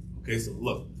 Okay, so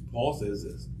look, Paul says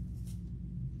this.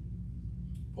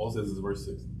 Paul says this in verse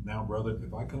 6. Now, brother,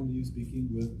 if I come to you speaking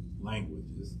with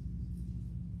languages,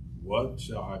 what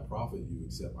shall I profit you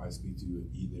except I speak to you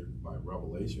either by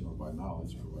revelation or by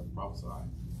knowledge or by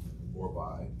prophesying or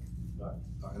by...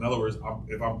 in other words,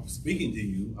 if I'm speaking to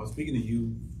you, I'm speaking to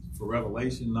you for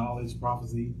revelation, knowledge,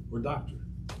 prophecy, or doctrine.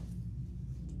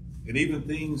 And even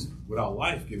things without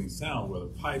life-giving sound, whether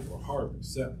pipe or harp,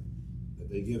 except that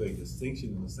they give a distinction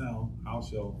in the sound, how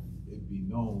shall it be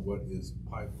known what is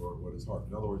pipe or what is harp?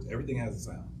 In other words, everything has a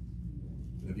sound.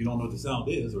 And if you don't know what the sound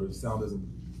is, or the sound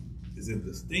isn't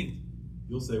distinct,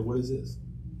 you'll say, what is this?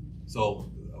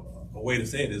 So a way to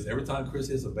say it is, every time Chris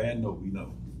hits a bad note, we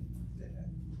know.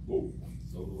 Whoa.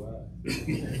 So do I.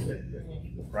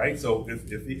 Right? So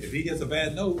if he gets a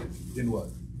bad note, then what?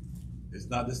 It's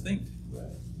not distinct.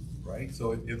 Right?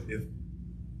 So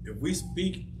if we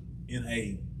speak in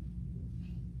a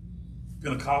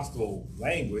Pentecostal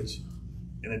language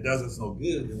and it does us no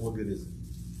good, then what good is it?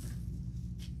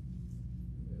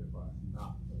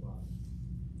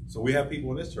 So we have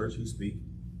people in this church who speak,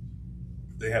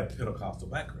 they have Pentecostal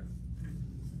background.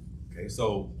 Okay,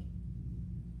 so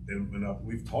and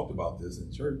we've talked about this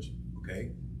in church,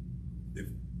 okay? If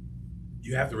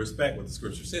you have to respect what the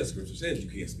scripture says. Scripture says you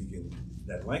can't speak in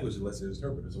that language unless there's an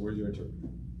interpreter. So where's your interpreter?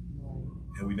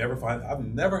 And we never find,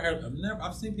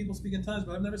 I've seen people speak in tongues,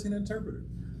 but I've never seen an interpreter.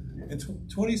 In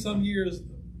 20 some years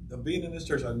of being in this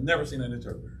church, I've never seen an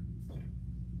interpreter.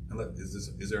 And look,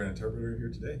 is there an interpreter here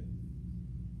today?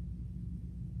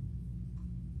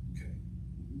 Okay.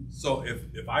 So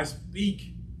if I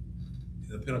speak in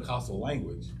the Pentecostal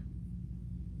language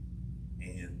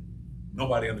and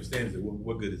nobody understands it,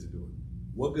 what good is it doing?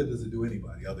 What good does it do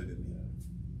anybody other than me?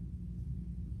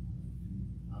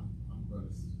 I'm going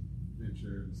to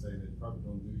venture and say that it probably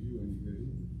don't do you any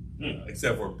good either.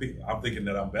 Except for people, I'm thinking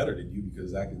that I'm better than you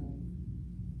because I can.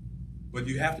 But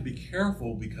you have to be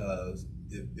careful because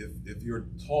if you're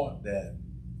taught that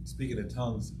speaking in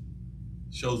tongues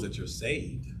shows that you're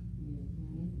saved,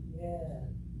 Yeah,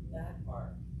 that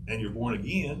part. and you're born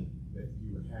again, That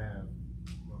you have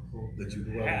That you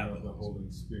indwelling have of the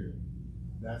Holy Spirit.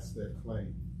 That's their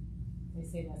claim. They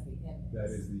say that's the evidence. That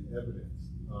is the evidence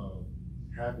of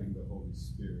having the Holy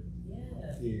Spirit.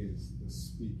 Yeah. Is the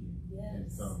speaking in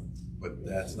Yes. tongues. but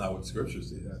that's not what Scripture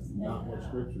says. That's not what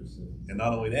Scripture says. And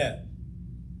not only that,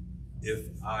 if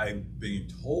I'm being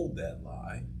told that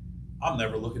lie, I'm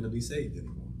never looking to be saved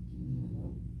anymore.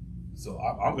 So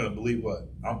I'm going to believe what?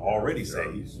 I'm already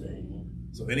saved.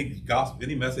 So any gospel,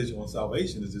 any message on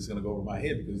salvation is just going to go over my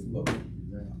head because look,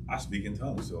 I speak in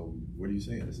tongues. So what are you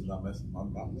saying? This is not this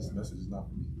message is not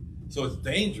for me. So it's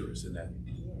dangerous in that.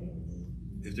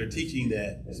 If they're teaching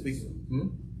that speaking,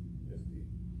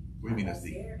 what do you mean that's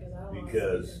deep?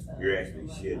 Because you're actually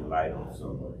shedding light on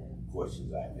some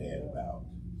questions I've had about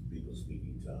people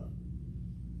speaking tongues.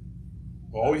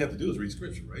 Well, all we have to do is read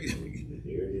Scripture, right?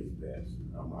 There it is, Pastor.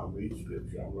 I'm reading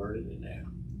Scripture. I'm learning it now.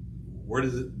 Where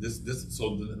does it? This.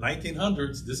 So the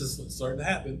 1900s, this is starting to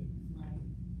happen.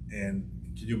 And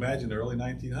can you imagine the early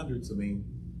 1900s? I mean,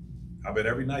 I bet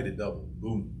every night it doubled.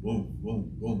 Boom, boom,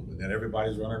 boom, boom. And then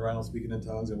everybody's running around speaking in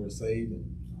tongues and we're saved. And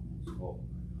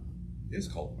it's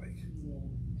cult-like.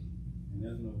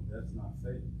 And that's not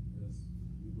faith.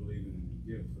 You believing in the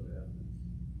gift for the evidence.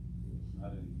 It's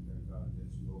not in that God that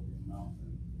you open your mouth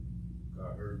and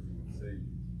God heard you and saved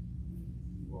you.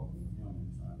 You walking with Him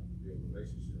and trying to build a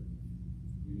relationship.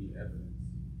 You need evidence.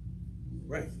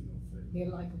 Right. No faith. They're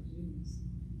like the Jews.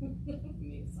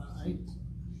 Need signs.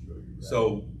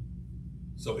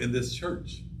 So in this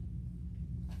church,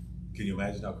 can you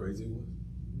imagine how crazy it was?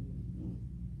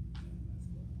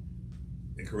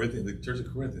 In Corinthians, the church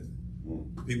of Corinthians,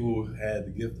 people who had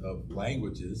the gift of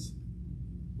languages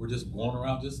were just going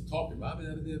around just talking.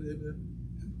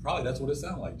 And probably that's what it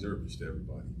sounded like, gibberish to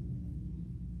everybody.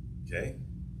 Okay?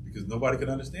 Because nobody could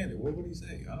understand it. What did he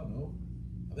say? I don't know.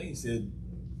 I think he said,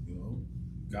 you know,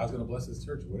 God's going to bless his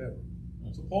church or whatever.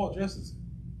 So Paul addresses it.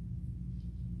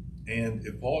 And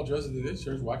if Paul addresses it in this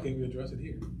church, why can't we address it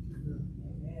here?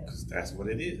 Because that's what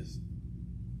it is.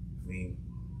 I mean,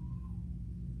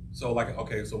 so like,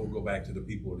 okay, so we'll go back to the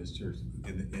people in this church,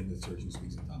 in the church who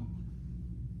speaks in tongues.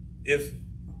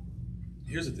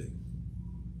 Here's the thing.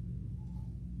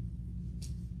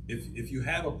 If you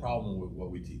have a problem with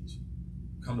what we teach,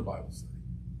 come to Bible study.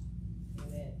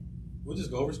 Amen. We'll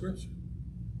just go over scripture.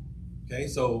 Okay,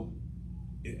 so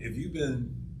if you've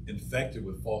been infected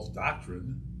with false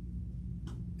doctrine,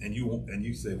 and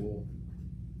you say, well,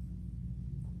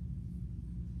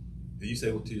 to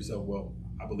yourself, well,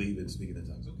 I believe in speaking in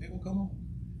tongues. Okay, well, come on.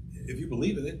 If you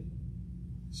believe in it,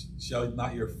 shall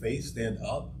not your faith stand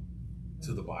up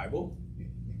to the Bible?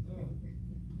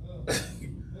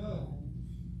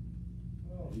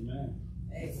 Amen.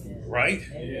 Amen. Right?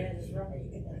 Amen is right.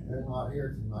 They're not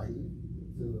here tonight,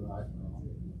 too, right now.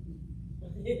 So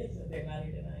they're not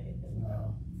here tonight.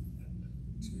 No.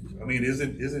 I mean,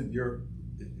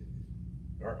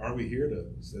 aren't we here to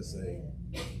say,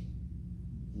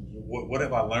 what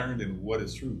have I learned and what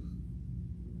is truth?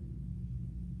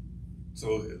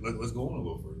 So let's go on a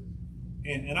little further.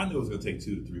 And I knew it was going to take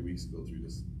 2 to 3 weeks to go through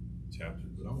this chapter,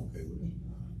 but I'm okay with it.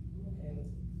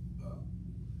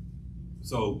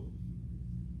 So,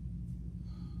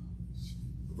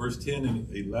 verse 10 and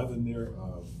 11 there,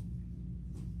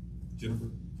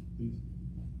 Jennifer, please.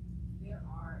 There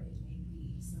are, it may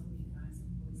be, so many kinds of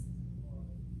voices in the world,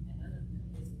 and none of them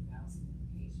is without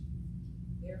signification.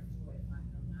 Therefore, if I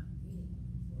know not the meaning of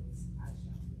the voice, I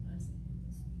shall be unto him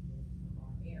that speaketh a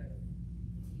barbarian,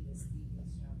 and he that speaketh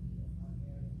shall be a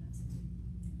barbarian unto me.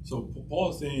 So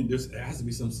Paul is saying there has to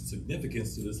be some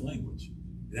significance to this language.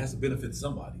 It has to benefit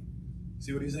somebody.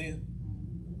 See what he's saying?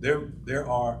 There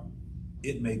are,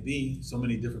 it may be, so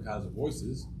many different kinds of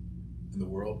voices in the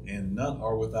world, and none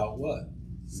are without what?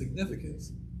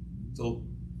 Significance. So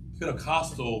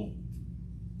Pentecostal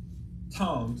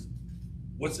tongues,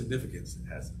 what significance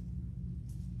has it?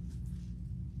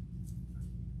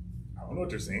 I don't know what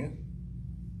they're saying.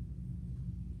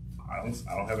 I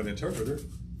don't have an interpreter.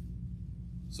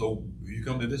 So if you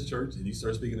come to this church and you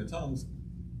start speaking in tongues,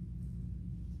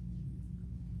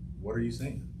 what are you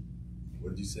saying? What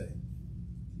did you say?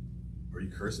 Are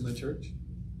you cursing the church?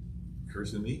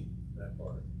 Cursing me? That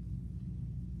part.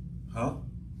 Huh?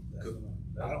 That's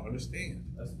I don't understand.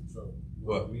 That's the trouble.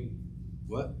 What? Word meaning.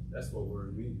 What? That's what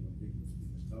word means when people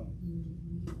speak in tongues.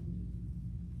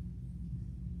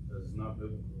 Because it's not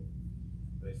biblical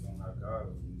based on how God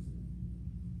was using it.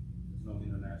 There's no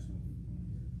international people in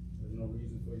here. There's no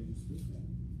reason for you to speak in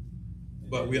it.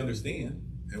 But we understand,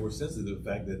 and we're sensitive to the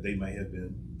fact that they may have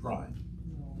been primed.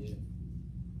 Yeah.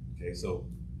 Okay, so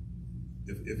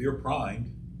if you're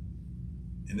primed,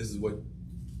 and this is what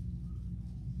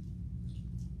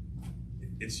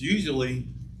it's usually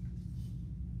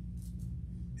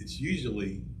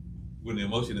when the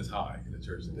emotion is high in the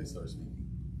church that they start speaking.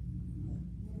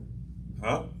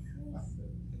 Huh?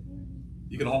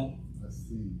 You can almost I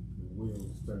see the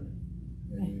wheels turning,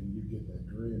 and then you get that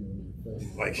grin on your face.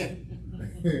 like,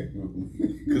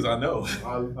 because I know.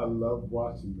 I love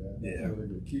watching that. Yeah. So they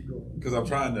can keep going. Because I'm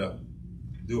trying to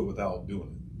do it without doing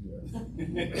it.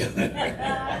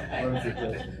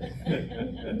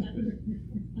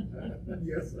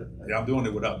 Yes, sir. Yeah, I'm doing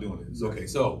it without doing it. It's okay.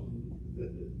 So,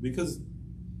 because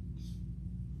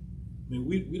I mean,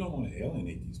 we don't want to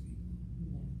alienate these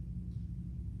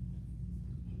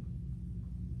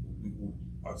people.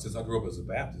 Since I grew up as a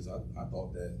Baptist, I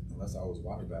thought that unless I was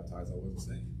water baptized, I wasn't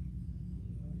saved.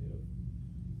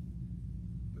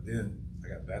 But then I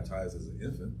got baptized as an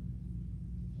infant,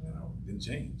 and I didn't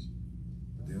change.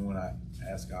 But then when I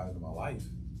asked God into my life,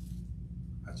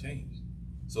 I changed.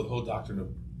 So the whole doctrine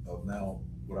of now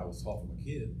what I was taught from a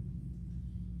kid,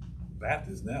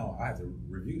 Baptist, now I have to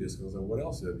review this because what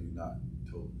else have you not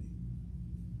told me?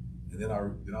 And then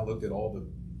I looked at all the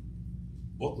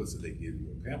booklets that they give you,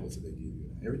 or pamphlets that they give you,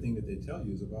 and everything that they tell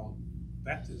you is about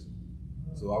baptism.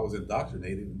 So I was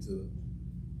indoctrinated into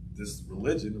this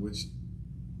religion, which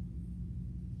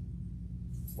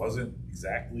wasn't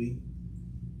exactly,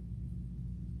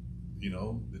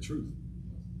 the truth.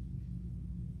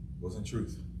 Wasn't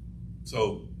truth.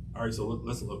 So, all right, so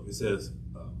let's look. It says,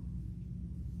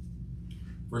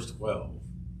 verse 12.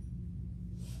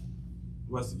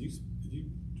 Wes, did you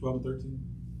 12 and 13?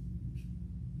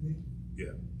 Me?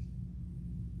 Yeah.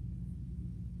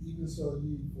 Even so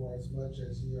ye, for as much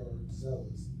as ye are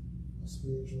zealous of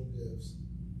spiritual gifts,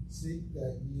 seek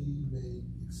that ye may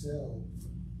excel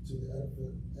to the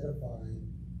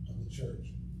edifying of the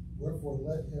church. Wherefore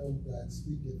let him that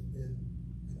speaketh in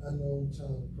an unknown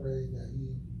tongue pray that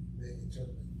he may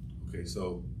interpret. Okay,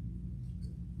 so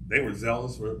they were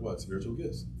zealous for what? Spiritual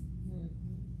gifts. Mm-hmm.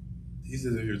 He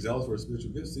says if you're zealous for a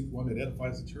spiritual gift, seek one that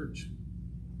edifies the church,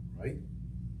 right?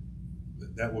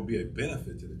 That will be a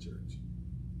benefit to the church,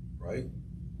 right?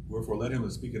 Wherefore let him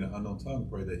that speak in an unknown tongue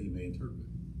pray that he may interpret.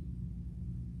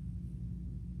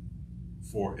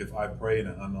 For if I pray in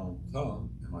an unknown tongue,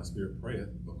 and my spirit prayeth,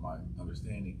 but my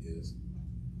understanding is.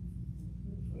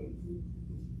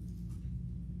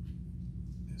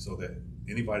 And so that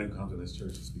anybody who comes in this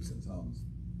church and speaks in tongues,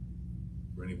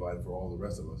 for all the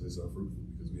rest of us, it's unfruitful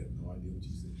because we have no idea what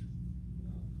you said.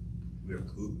 We are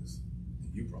clueless.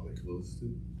 And you probably are clueless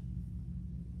too.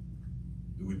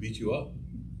 Do we beat you up?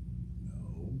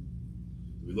 No.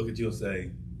 Do we look at you and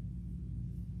say,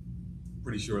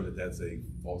 pretty sure that that's a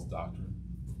false doctrine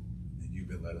and you've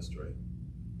been led astray?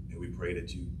 And we pray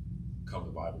that you come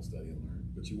to Bible study and learn,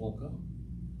 but you won't come.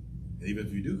 And even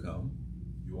if you do come,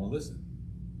 you won't listen.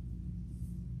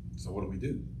 So what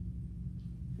do?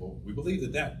 Well, we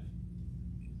believe that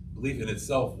belief in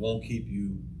itself won't keep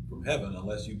you from heaven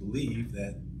unless you believe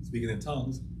that speaking in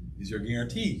tongues is your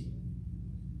guarantee.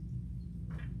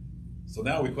 So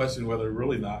now we question whether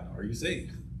really not are you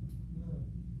saved?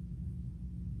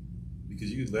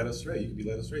 Because you could led astray. You could be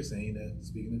led astray saying that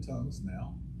speaking in tongues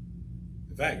now.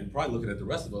 In fact, you're probably looking at the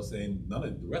rest of us saying none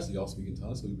of the rest of y'all speak in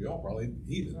tongues, so we'd be all probably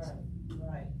heathens.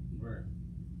 Right.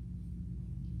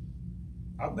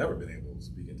 I've never been able to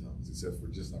speak in tongues, except for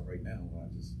just not right now when I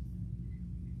just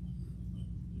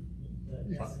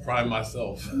pride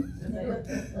myself.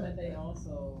 But they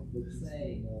also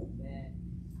say that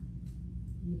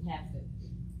you have to,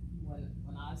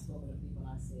 when I've spoken to people and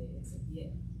I said it's a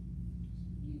gift,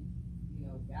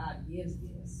 God gives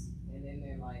this, and then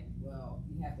they're like, well,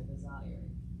 you have to desire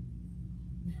it.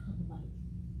 I'm like,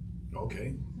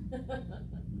 okay.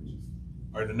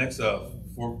 All right, the next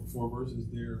four verses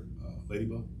there,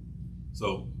 Ladybug.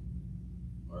 So,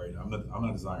 all right, I'm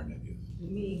not desiring that gift.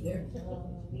 Me either.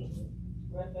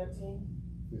 Verse 13?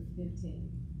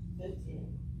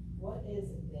 15. What is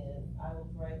it then? I will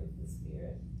pray with the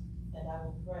Spirit, and I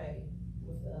will pray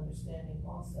with the understanding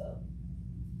also.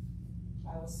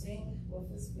 I will sing with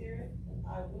the Spirit, and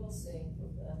I will sing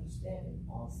with the understanding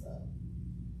also.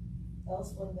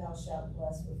 Else when thou shalt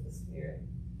bless with the Spirit,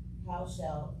 how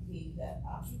shall he that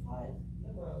occupieth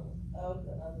the room of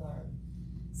the unlearned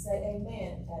say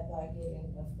amen at thy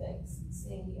giving of thanks,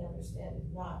 seeing he understandeth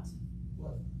not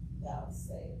what thou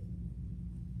sayest?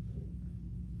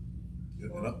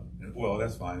 Well,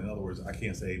 that's fine. In other words, I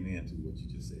can't say amen to what you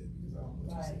just said because I don't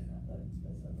know what you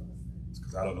said. It's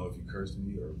because I don't know if you cursed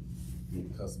me or you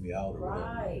cussed me out or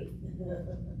whatever. Right.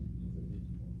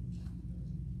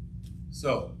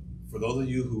 So, for those of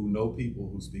you who know people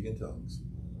who speak in tongues,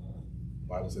 the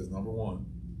Bible says, number one,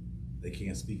 they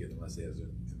can't speak it unless there's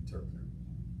an interpreter.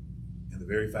 And the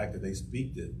very fact that they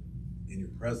speak it in your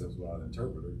presence without an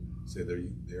interpreter, say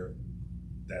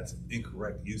that's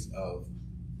incorrect use of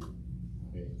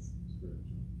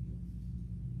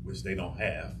which they don't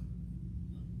have.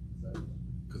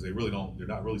 Because they're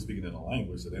not really speaking in a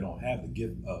language, so they don't have the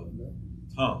gift of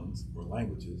tongues or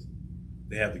languages.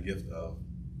 They have the gift of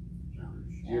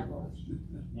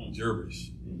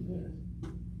gibberish,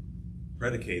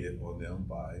 predicated on them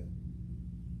by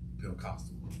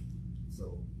Pentecostal.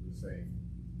 So we're saying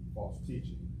false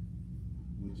teaching,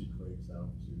 which equates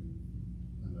out to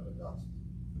another gospel.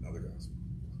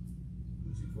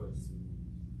 Which equates to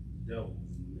devils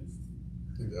in the midst.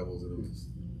 The devil's in the midst.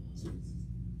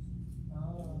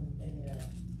 Oh, yeah.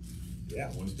 Yeah,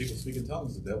 when people speak in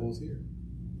tongues, the devil's here.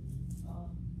 Oh.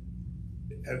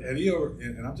 Have you ever,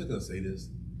 and I'm just going to say this,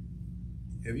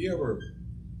 have you ever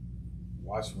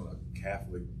watched when a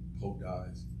Catholic Pope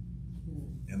dies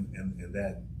and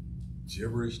that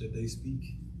gibberish that they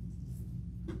speak?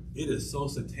 It is so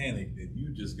satanic that you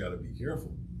just got to be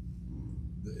careful.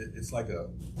 It's like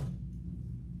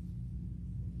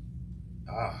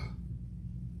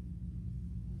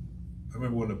I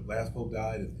remember when the last Pope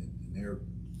died and they're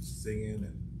singing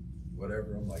and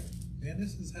whatever. I'm like, man,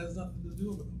 this has nothing to do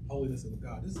with the holiness of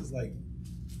God. This is like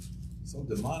some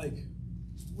demonic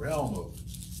realm of,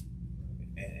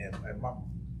 and my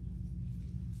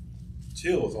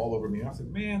chills all over me. I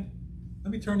said, man,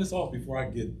 let me turn this off before I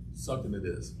get sucked into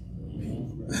this.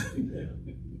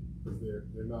 Because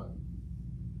they're not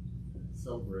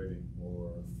celebrating,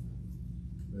 or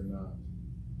they're not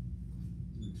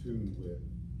in tune with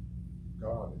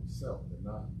God himself.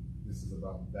 They're not, this is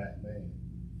about that man.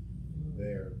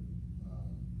 They're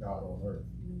God on earth.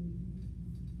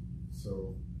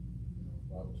 So,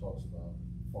 the Bible talks about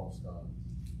false gods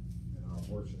and our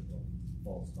worship of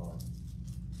false gods.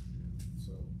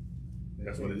 So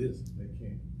that's what it is. They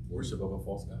can't worship of a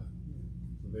false god.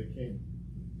 So they can't.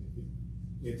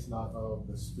 It's not of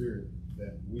the spirit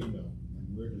that we know,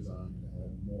 and we're designed to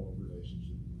have more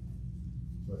relationship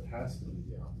with. So it has to be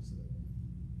the opposite of that.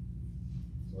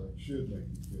 So it should make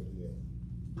you feel ill.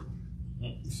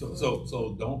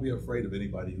 So don't be afraid of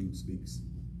anybody who speaks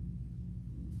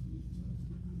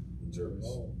in church.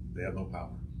 They have no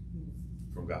power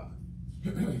from God.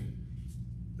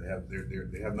 They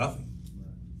have nothing.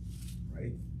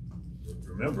 Right?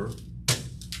 Remember,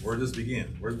 where does this begin?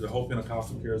 Where did the whole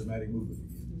Pentecostal charismatic movement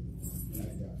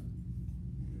begin?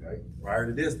 Right? Prior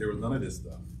to this, there was none of this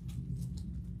stuff.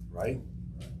 Right?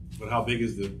 But how big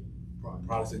is the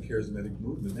Protestant charismatic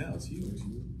movement now? It's huge.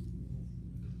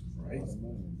 Right?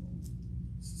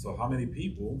 So how many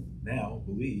people now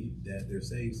believe that they're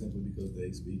saved simply because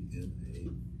they speak in a...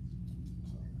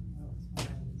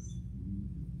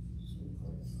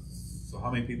 So how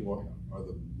many people are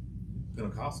the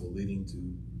Pentecostal leading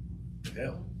to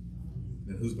hell?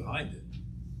 Then who's behind it?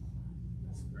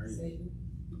 That's crazy.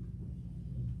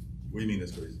 What do you mean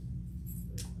that's crazy?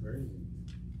 That's crazy.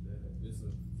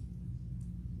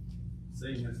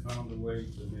 Satan has found a way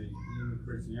to make even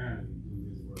Christianity do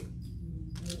his work.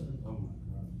 Oh my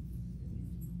God.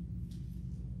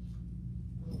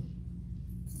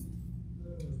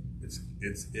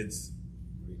 It's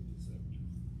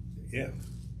yeah.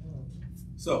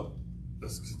 So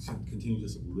let's continue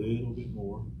just a little bit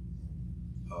more.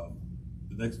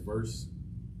 The next verse,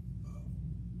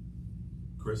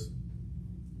 Chris.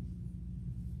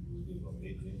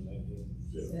 18, 19,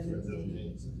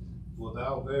 17. For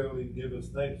thou verily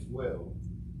givest thanks well,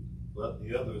 but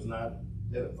the other is not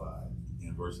edified.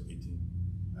 In verse 18.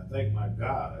 I thank my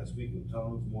God, I speak with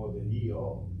tongues more than ye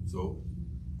all. So,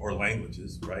 or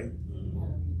languages, right?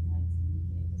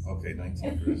 Okay,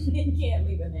 19, Chris. You can't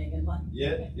leave it hanging like that.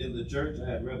 Yet in the church I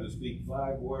had rather speak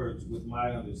 5 words with my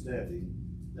understanding,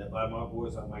 that by my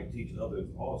voice I might teach others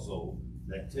also,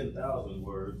 that 10,000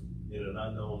 words in an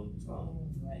unknown tongue.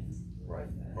 Right.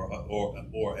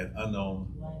 Or an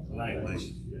unknown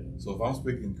language. Yeah. So if I'm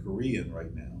speaking Korean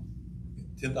right now,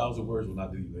 10,000 words will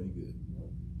not do you any good.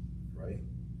 Right?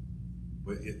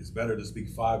 But it's better to speak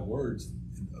 5 words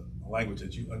in a language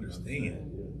that you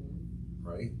understand.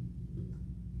 Right?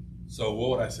 So what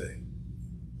would I say?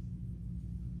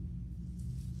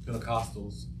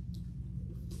 Pentecostals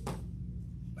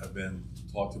have been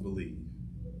taught to believe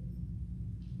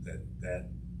that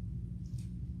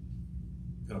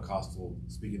Pentecostal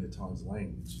speaking in tongues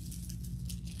language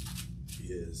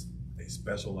is a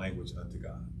special language unto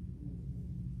God.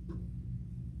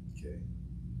 Okay.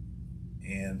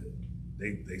 And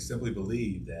they simply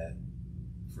believe that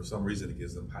for some reason it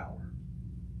gives them power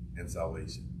and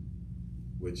salvation,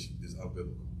 which is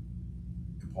unbiblical.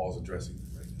 And Paul's addressing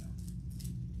it right now.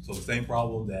 So the same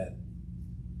problem that,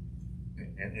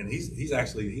 and he's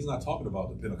not talking about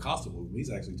the Pentecostal movement,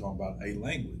 he's actually talking about a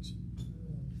language,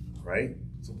 right?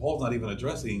 So Paul's not even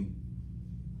addressing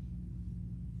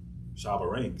Shabba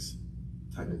Ranks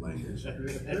type of language. No,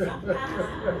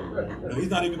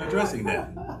 he's not even addressing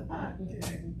that.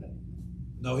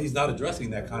 No, he's not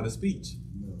addressing that kind of speech.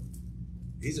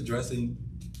 He's addressing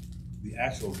the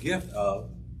actual gift of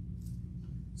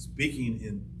speaking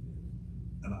in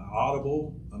an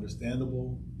audible,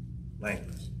 understandable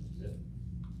language.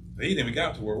 He didn't even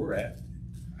get to where we're at.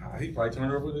 He probably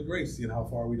turned over the grave, seeing how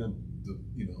far we done,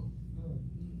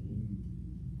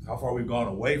 how far we've gone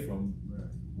away from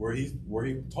where he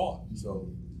taught. So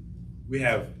we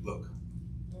have, look,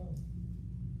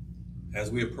 as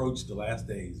we approach the last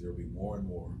days, there will be more and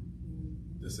more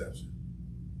deception.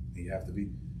 And you have to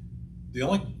be, the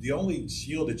only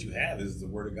shield that you have is the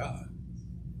Word of God.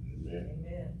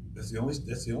 Amen. That's the only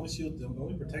shield, the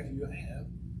only protection you have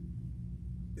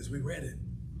is we read it.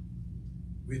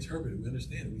 We interpret it, we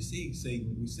understand it, we see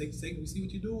Satan, we see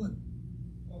what you're doing.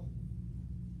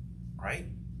 Right?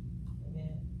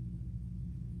 Amen.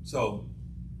 So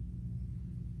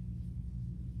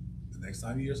next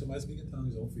time you hear somebody speaking in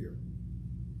tongues, don't fear.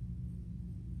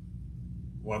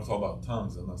 When I'm talking about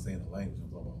tongues, I'm not saying the language, I'm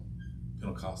talking about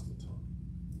Pentecostal tongue.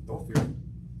 Don't fear.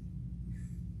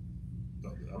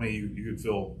 I mean, you could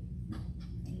feel,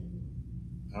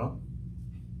 huh?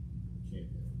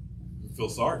 You feel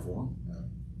sorry for him.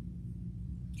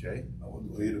 Okay. I want to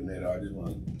go ahead on that. I just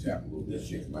want to tap a little bit,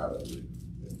 shake them out of it.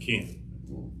 Can't.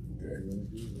 Okay.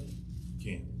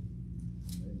 Can't.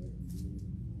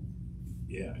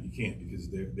 Yeah, you can't, because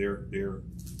they're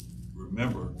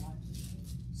remember,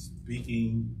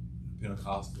 speaking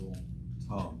Pentecostal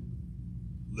tongue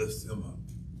lifts them up.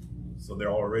 So they're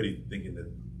already thinking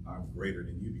that I'm greater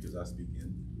than you because I speak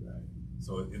in. Right.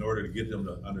 So in order to get them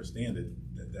to understand it,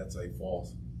 that's a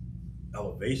false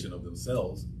elevation of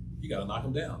themselves, you got to knock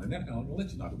them down. And they're not going to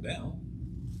let you knock them down,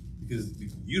 because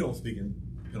you don't speak in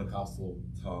Pentecostal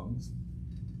tongues.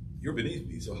 You're beneath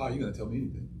me, so how are you going to tell me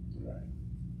anything? Right.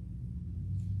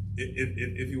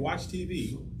 If you watch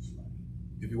TV,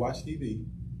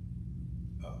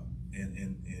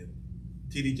 and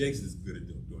T.D. Jakes is good at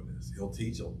doing this. He'll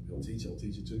teach it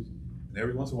too, and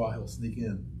every once in a while he'll sneak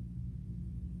in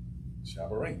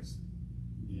Shabba Ranks.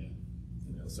 Yeah,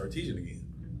 and he'll start teaching again.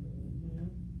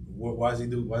 Why does he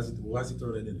throw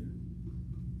that in there?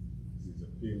 He's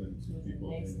appealing to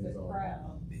people in his own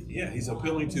crowd. Yeah, he's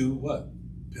appealing to what?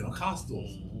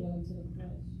 Pentecostals.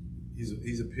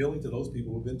 He's appealing to those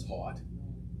people who've been taught,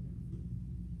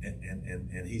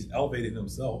 and he's elevating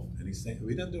himself, and he's saying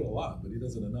he doesn't do it a lot, but he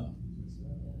does it enough.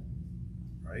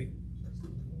 Right?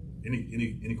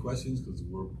 Any questions? Because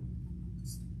we're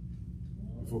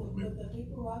but the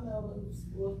people who I know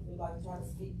who like try to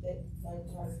speak in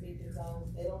tongues,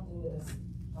 they don't do it as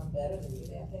I'm better than you.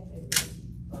 I think they really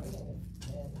praying it,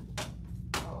 and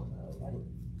I don't know, like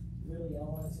really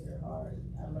all into their heart.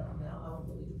 I don't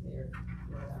believe they're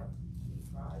out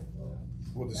prideful.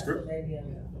 Well, the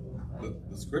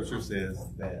scripture says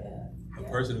that a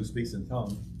person who speaks in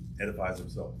tongues edifies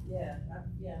himself. Yeah.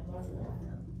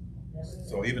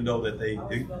 So even though that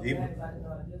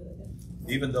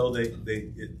even though it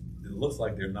looks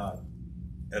like they're not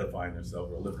edifying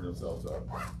themselves or lifting themselves up,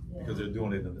 because they're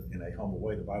doing it in a humble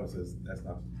way, the Bible says that's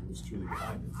not what's truly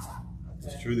behind it.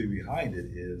 What's truly behind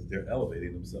it is they're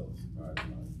elevating themselves.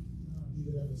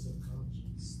 You have a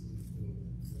subconscious.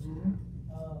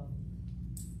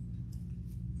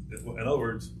 In other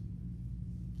words,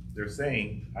 they're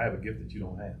saying, I have a gift that you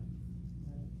don't have.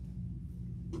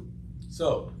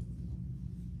 So,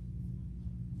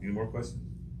 any more questions?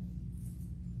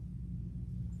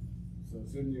 So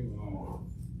shouldn't you,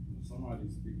 when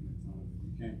somebody's speaking in tongues, if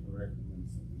you can't correct them in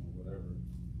something or whatever,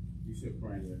 you should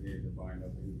pray in your head to bind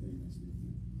up anything that's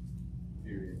speaking.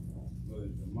 Period. Whether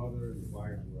it's your mother, your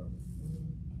wife, whoever.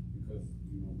 Because,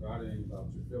 God ain't about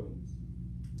your feelings.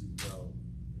 He's about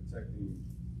protecting you.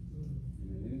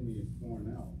 And the enemy is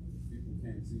pouring out. If people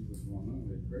can't see what's going on,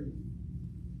 they're crazy.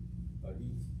 Like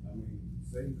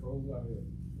Satan cold out here.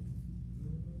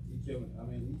 He's killing,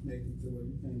 he's making it to where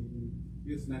you can't even,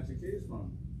 he'll snatch your kids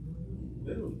from you.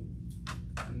 Literally.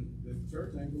 And the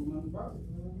church ain't doing nothing about it.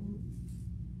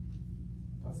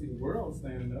 I see the world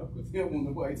standing up because they don't want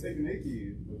nobody taking their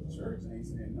kids. But the church ain't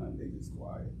saying nothing, they just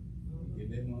quiet. They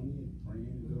get their money and praying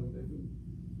and doing what they do.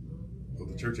 Well,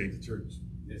 the church ain't the church.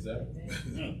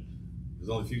 Exactly. There's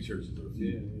only a few churches.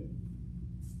 Yeah.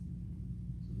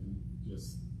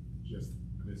 Just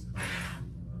this comment,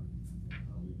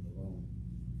 I'll leave it alone.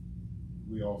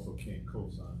 We also can't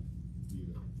co-sign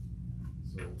either.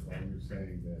 So while you're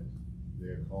saying that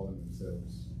they're calling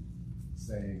themselves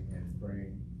saying and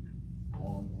praying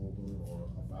on, over, or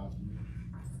about you,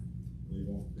 they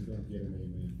don't get an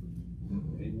amen from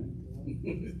you. Amen.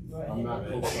 I'm not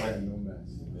co-signing no mess.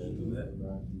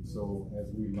 Right? And so as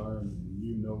we learn,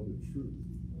 you know the truth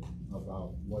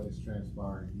about what is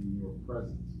transpiring in your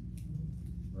presence,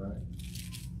 right?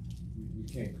 You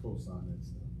can't co-sign that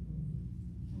stuff.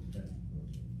 Okay?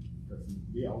 Because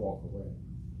I'll walk away.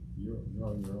 You're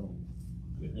on your own.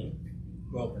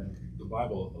 Well, the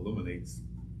Bible illuminates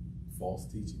false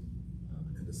teaching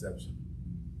and deception.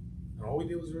 And all we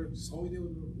did was read. Read the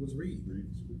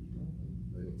scripture.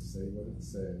 Let it say what it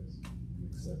says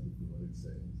and accept it for what it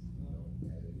says.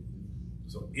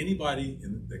 So anybody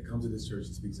that comes to this church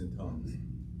and speaks in tongues,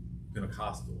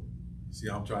 Pentecostal, see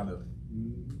how I'm trying to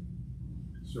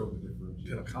show the difference.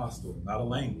 Pentecostal, not a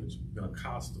language,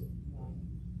 Pentecostal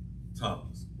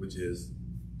tongues, which is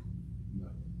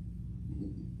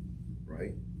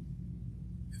right?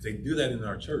 If they do that in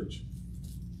our church,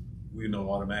 we know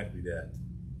automatically that,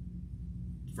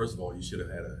 first of all, you should have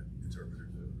had an interpreter.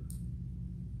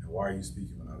 And why are you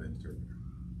speaking without an interpreter?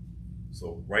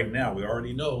 So right now, we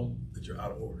already know that you're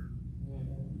out of order.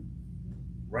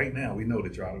 right now we know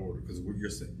that you're out of order because you're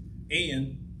sick.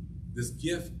 And this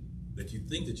gift that you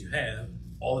think that you have,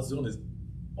 all it's doing is,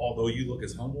 although you look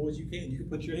as humble as you can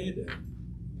put your head down.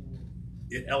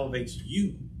 It elevates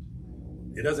you.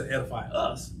 It doesn't edify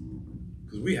us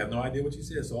because we have no idea what you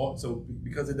said. So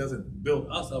because it doesn't build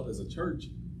us up as a church,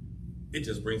 it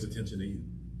just brings attention to you.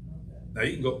 Now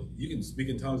you can speak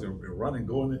in tongues and run and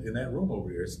go in that room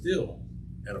over there. It still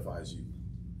edifies you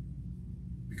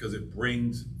because it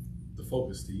brings the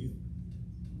focus to you.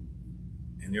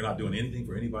 And you're not doing anything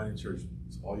for anybody in church.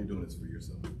 So all you're doing is for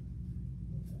yourself.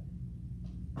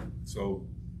 So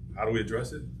how do we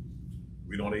address it?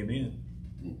 We don't amen.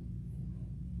 I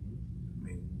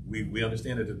mean, we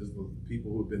understand that there's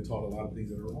people who have been taught a lot of things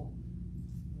that are wrong.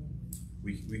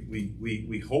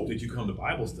 We hope that you come to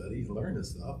Bible study and learn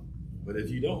this stuff, but if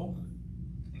you don't,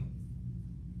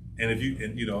 and if you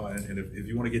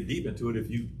want to get deep into it, if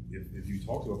you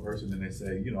talk to a person and they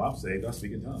say, I'm saved, I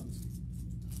speak in tongues,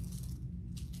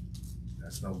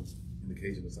 that's no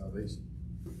indication of salvation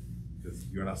because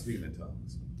you're not speaking in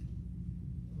tongues.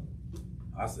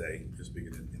 I say you're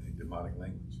speaking in a demonic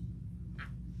language.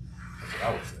 That's what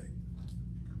I would say.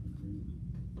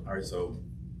 All right, so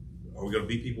are we going to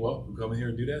beat people up who come in here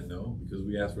and do that? No, because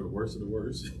we asked for the worst of the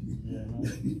worst.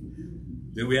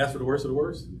 Did we ask for the worst of the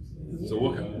worst? So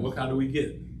what kind do we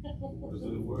get? Worst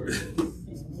of the worst. We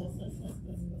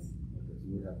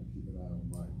have to keep an eye on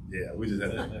Mike. Yeah, we just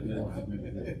have to.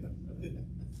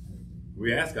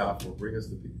 We ask God for bring us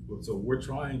to people. So we're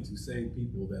trying to save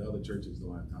people that other churches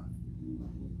don't have time.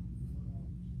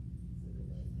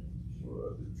 Or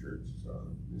other churches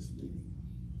are misleading.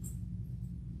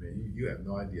 Man, you have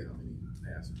no idea how many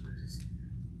pastors are just.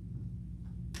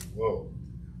 Whoa.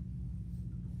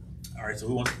 All right, so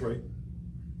who wants to pray?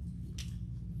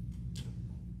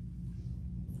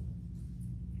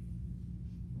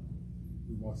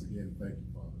 We once again thank you,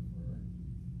 Father, for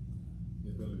the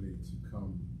ability to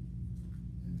come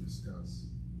and discuss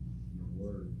your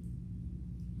word,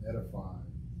 edify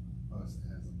us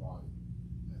as a body,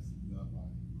 as the body of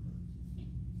Christ.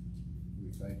 We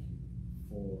thank you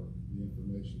for the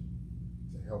information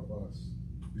to help us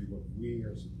be what we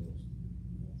are supposed to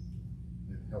be,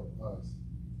 and help us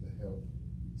to help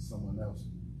someone else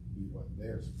be what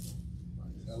they're supposed to be by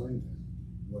telling them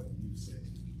what you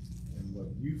said and what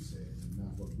you said and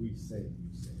not what we say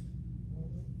you said.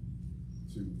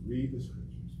 To read the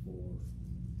scriptures for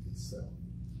itself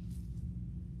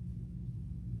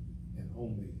and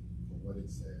only for what it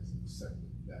says, accept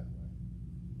it that way,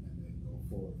 and then go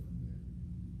forward from there.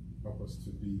 Help us to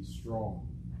be strong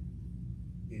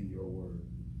in your word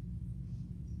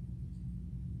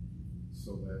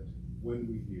so that when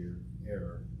we hear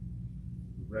error,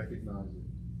 we recognize it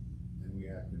and we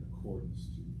act in accordance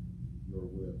to your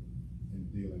will in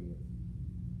dealing with it.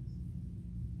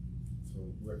 So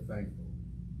we're thankful.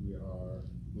 We are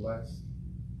blessed.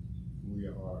 We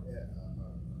are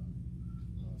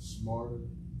smarter.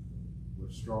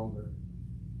 We're stronger.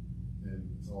 And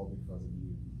it's all because of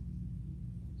you.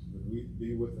 So that we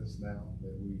be with us now,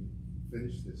 that we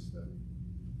finish this study,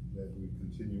 that we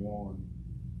continue on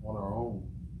our own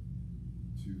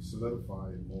to solidify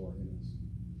it more in us.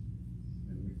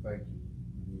 And we thank you,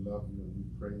 and we love you, and we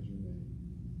praise your name.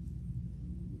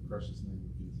 In the precious name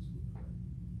of Jesus we pray.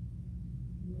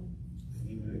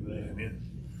 Amen. Amen.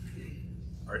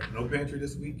 All right, no pantry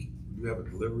this week. We do have a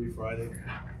delivery Friday.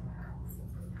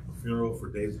 A funeral for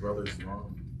Dave's brother's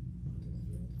mom.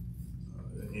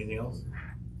 Anything else?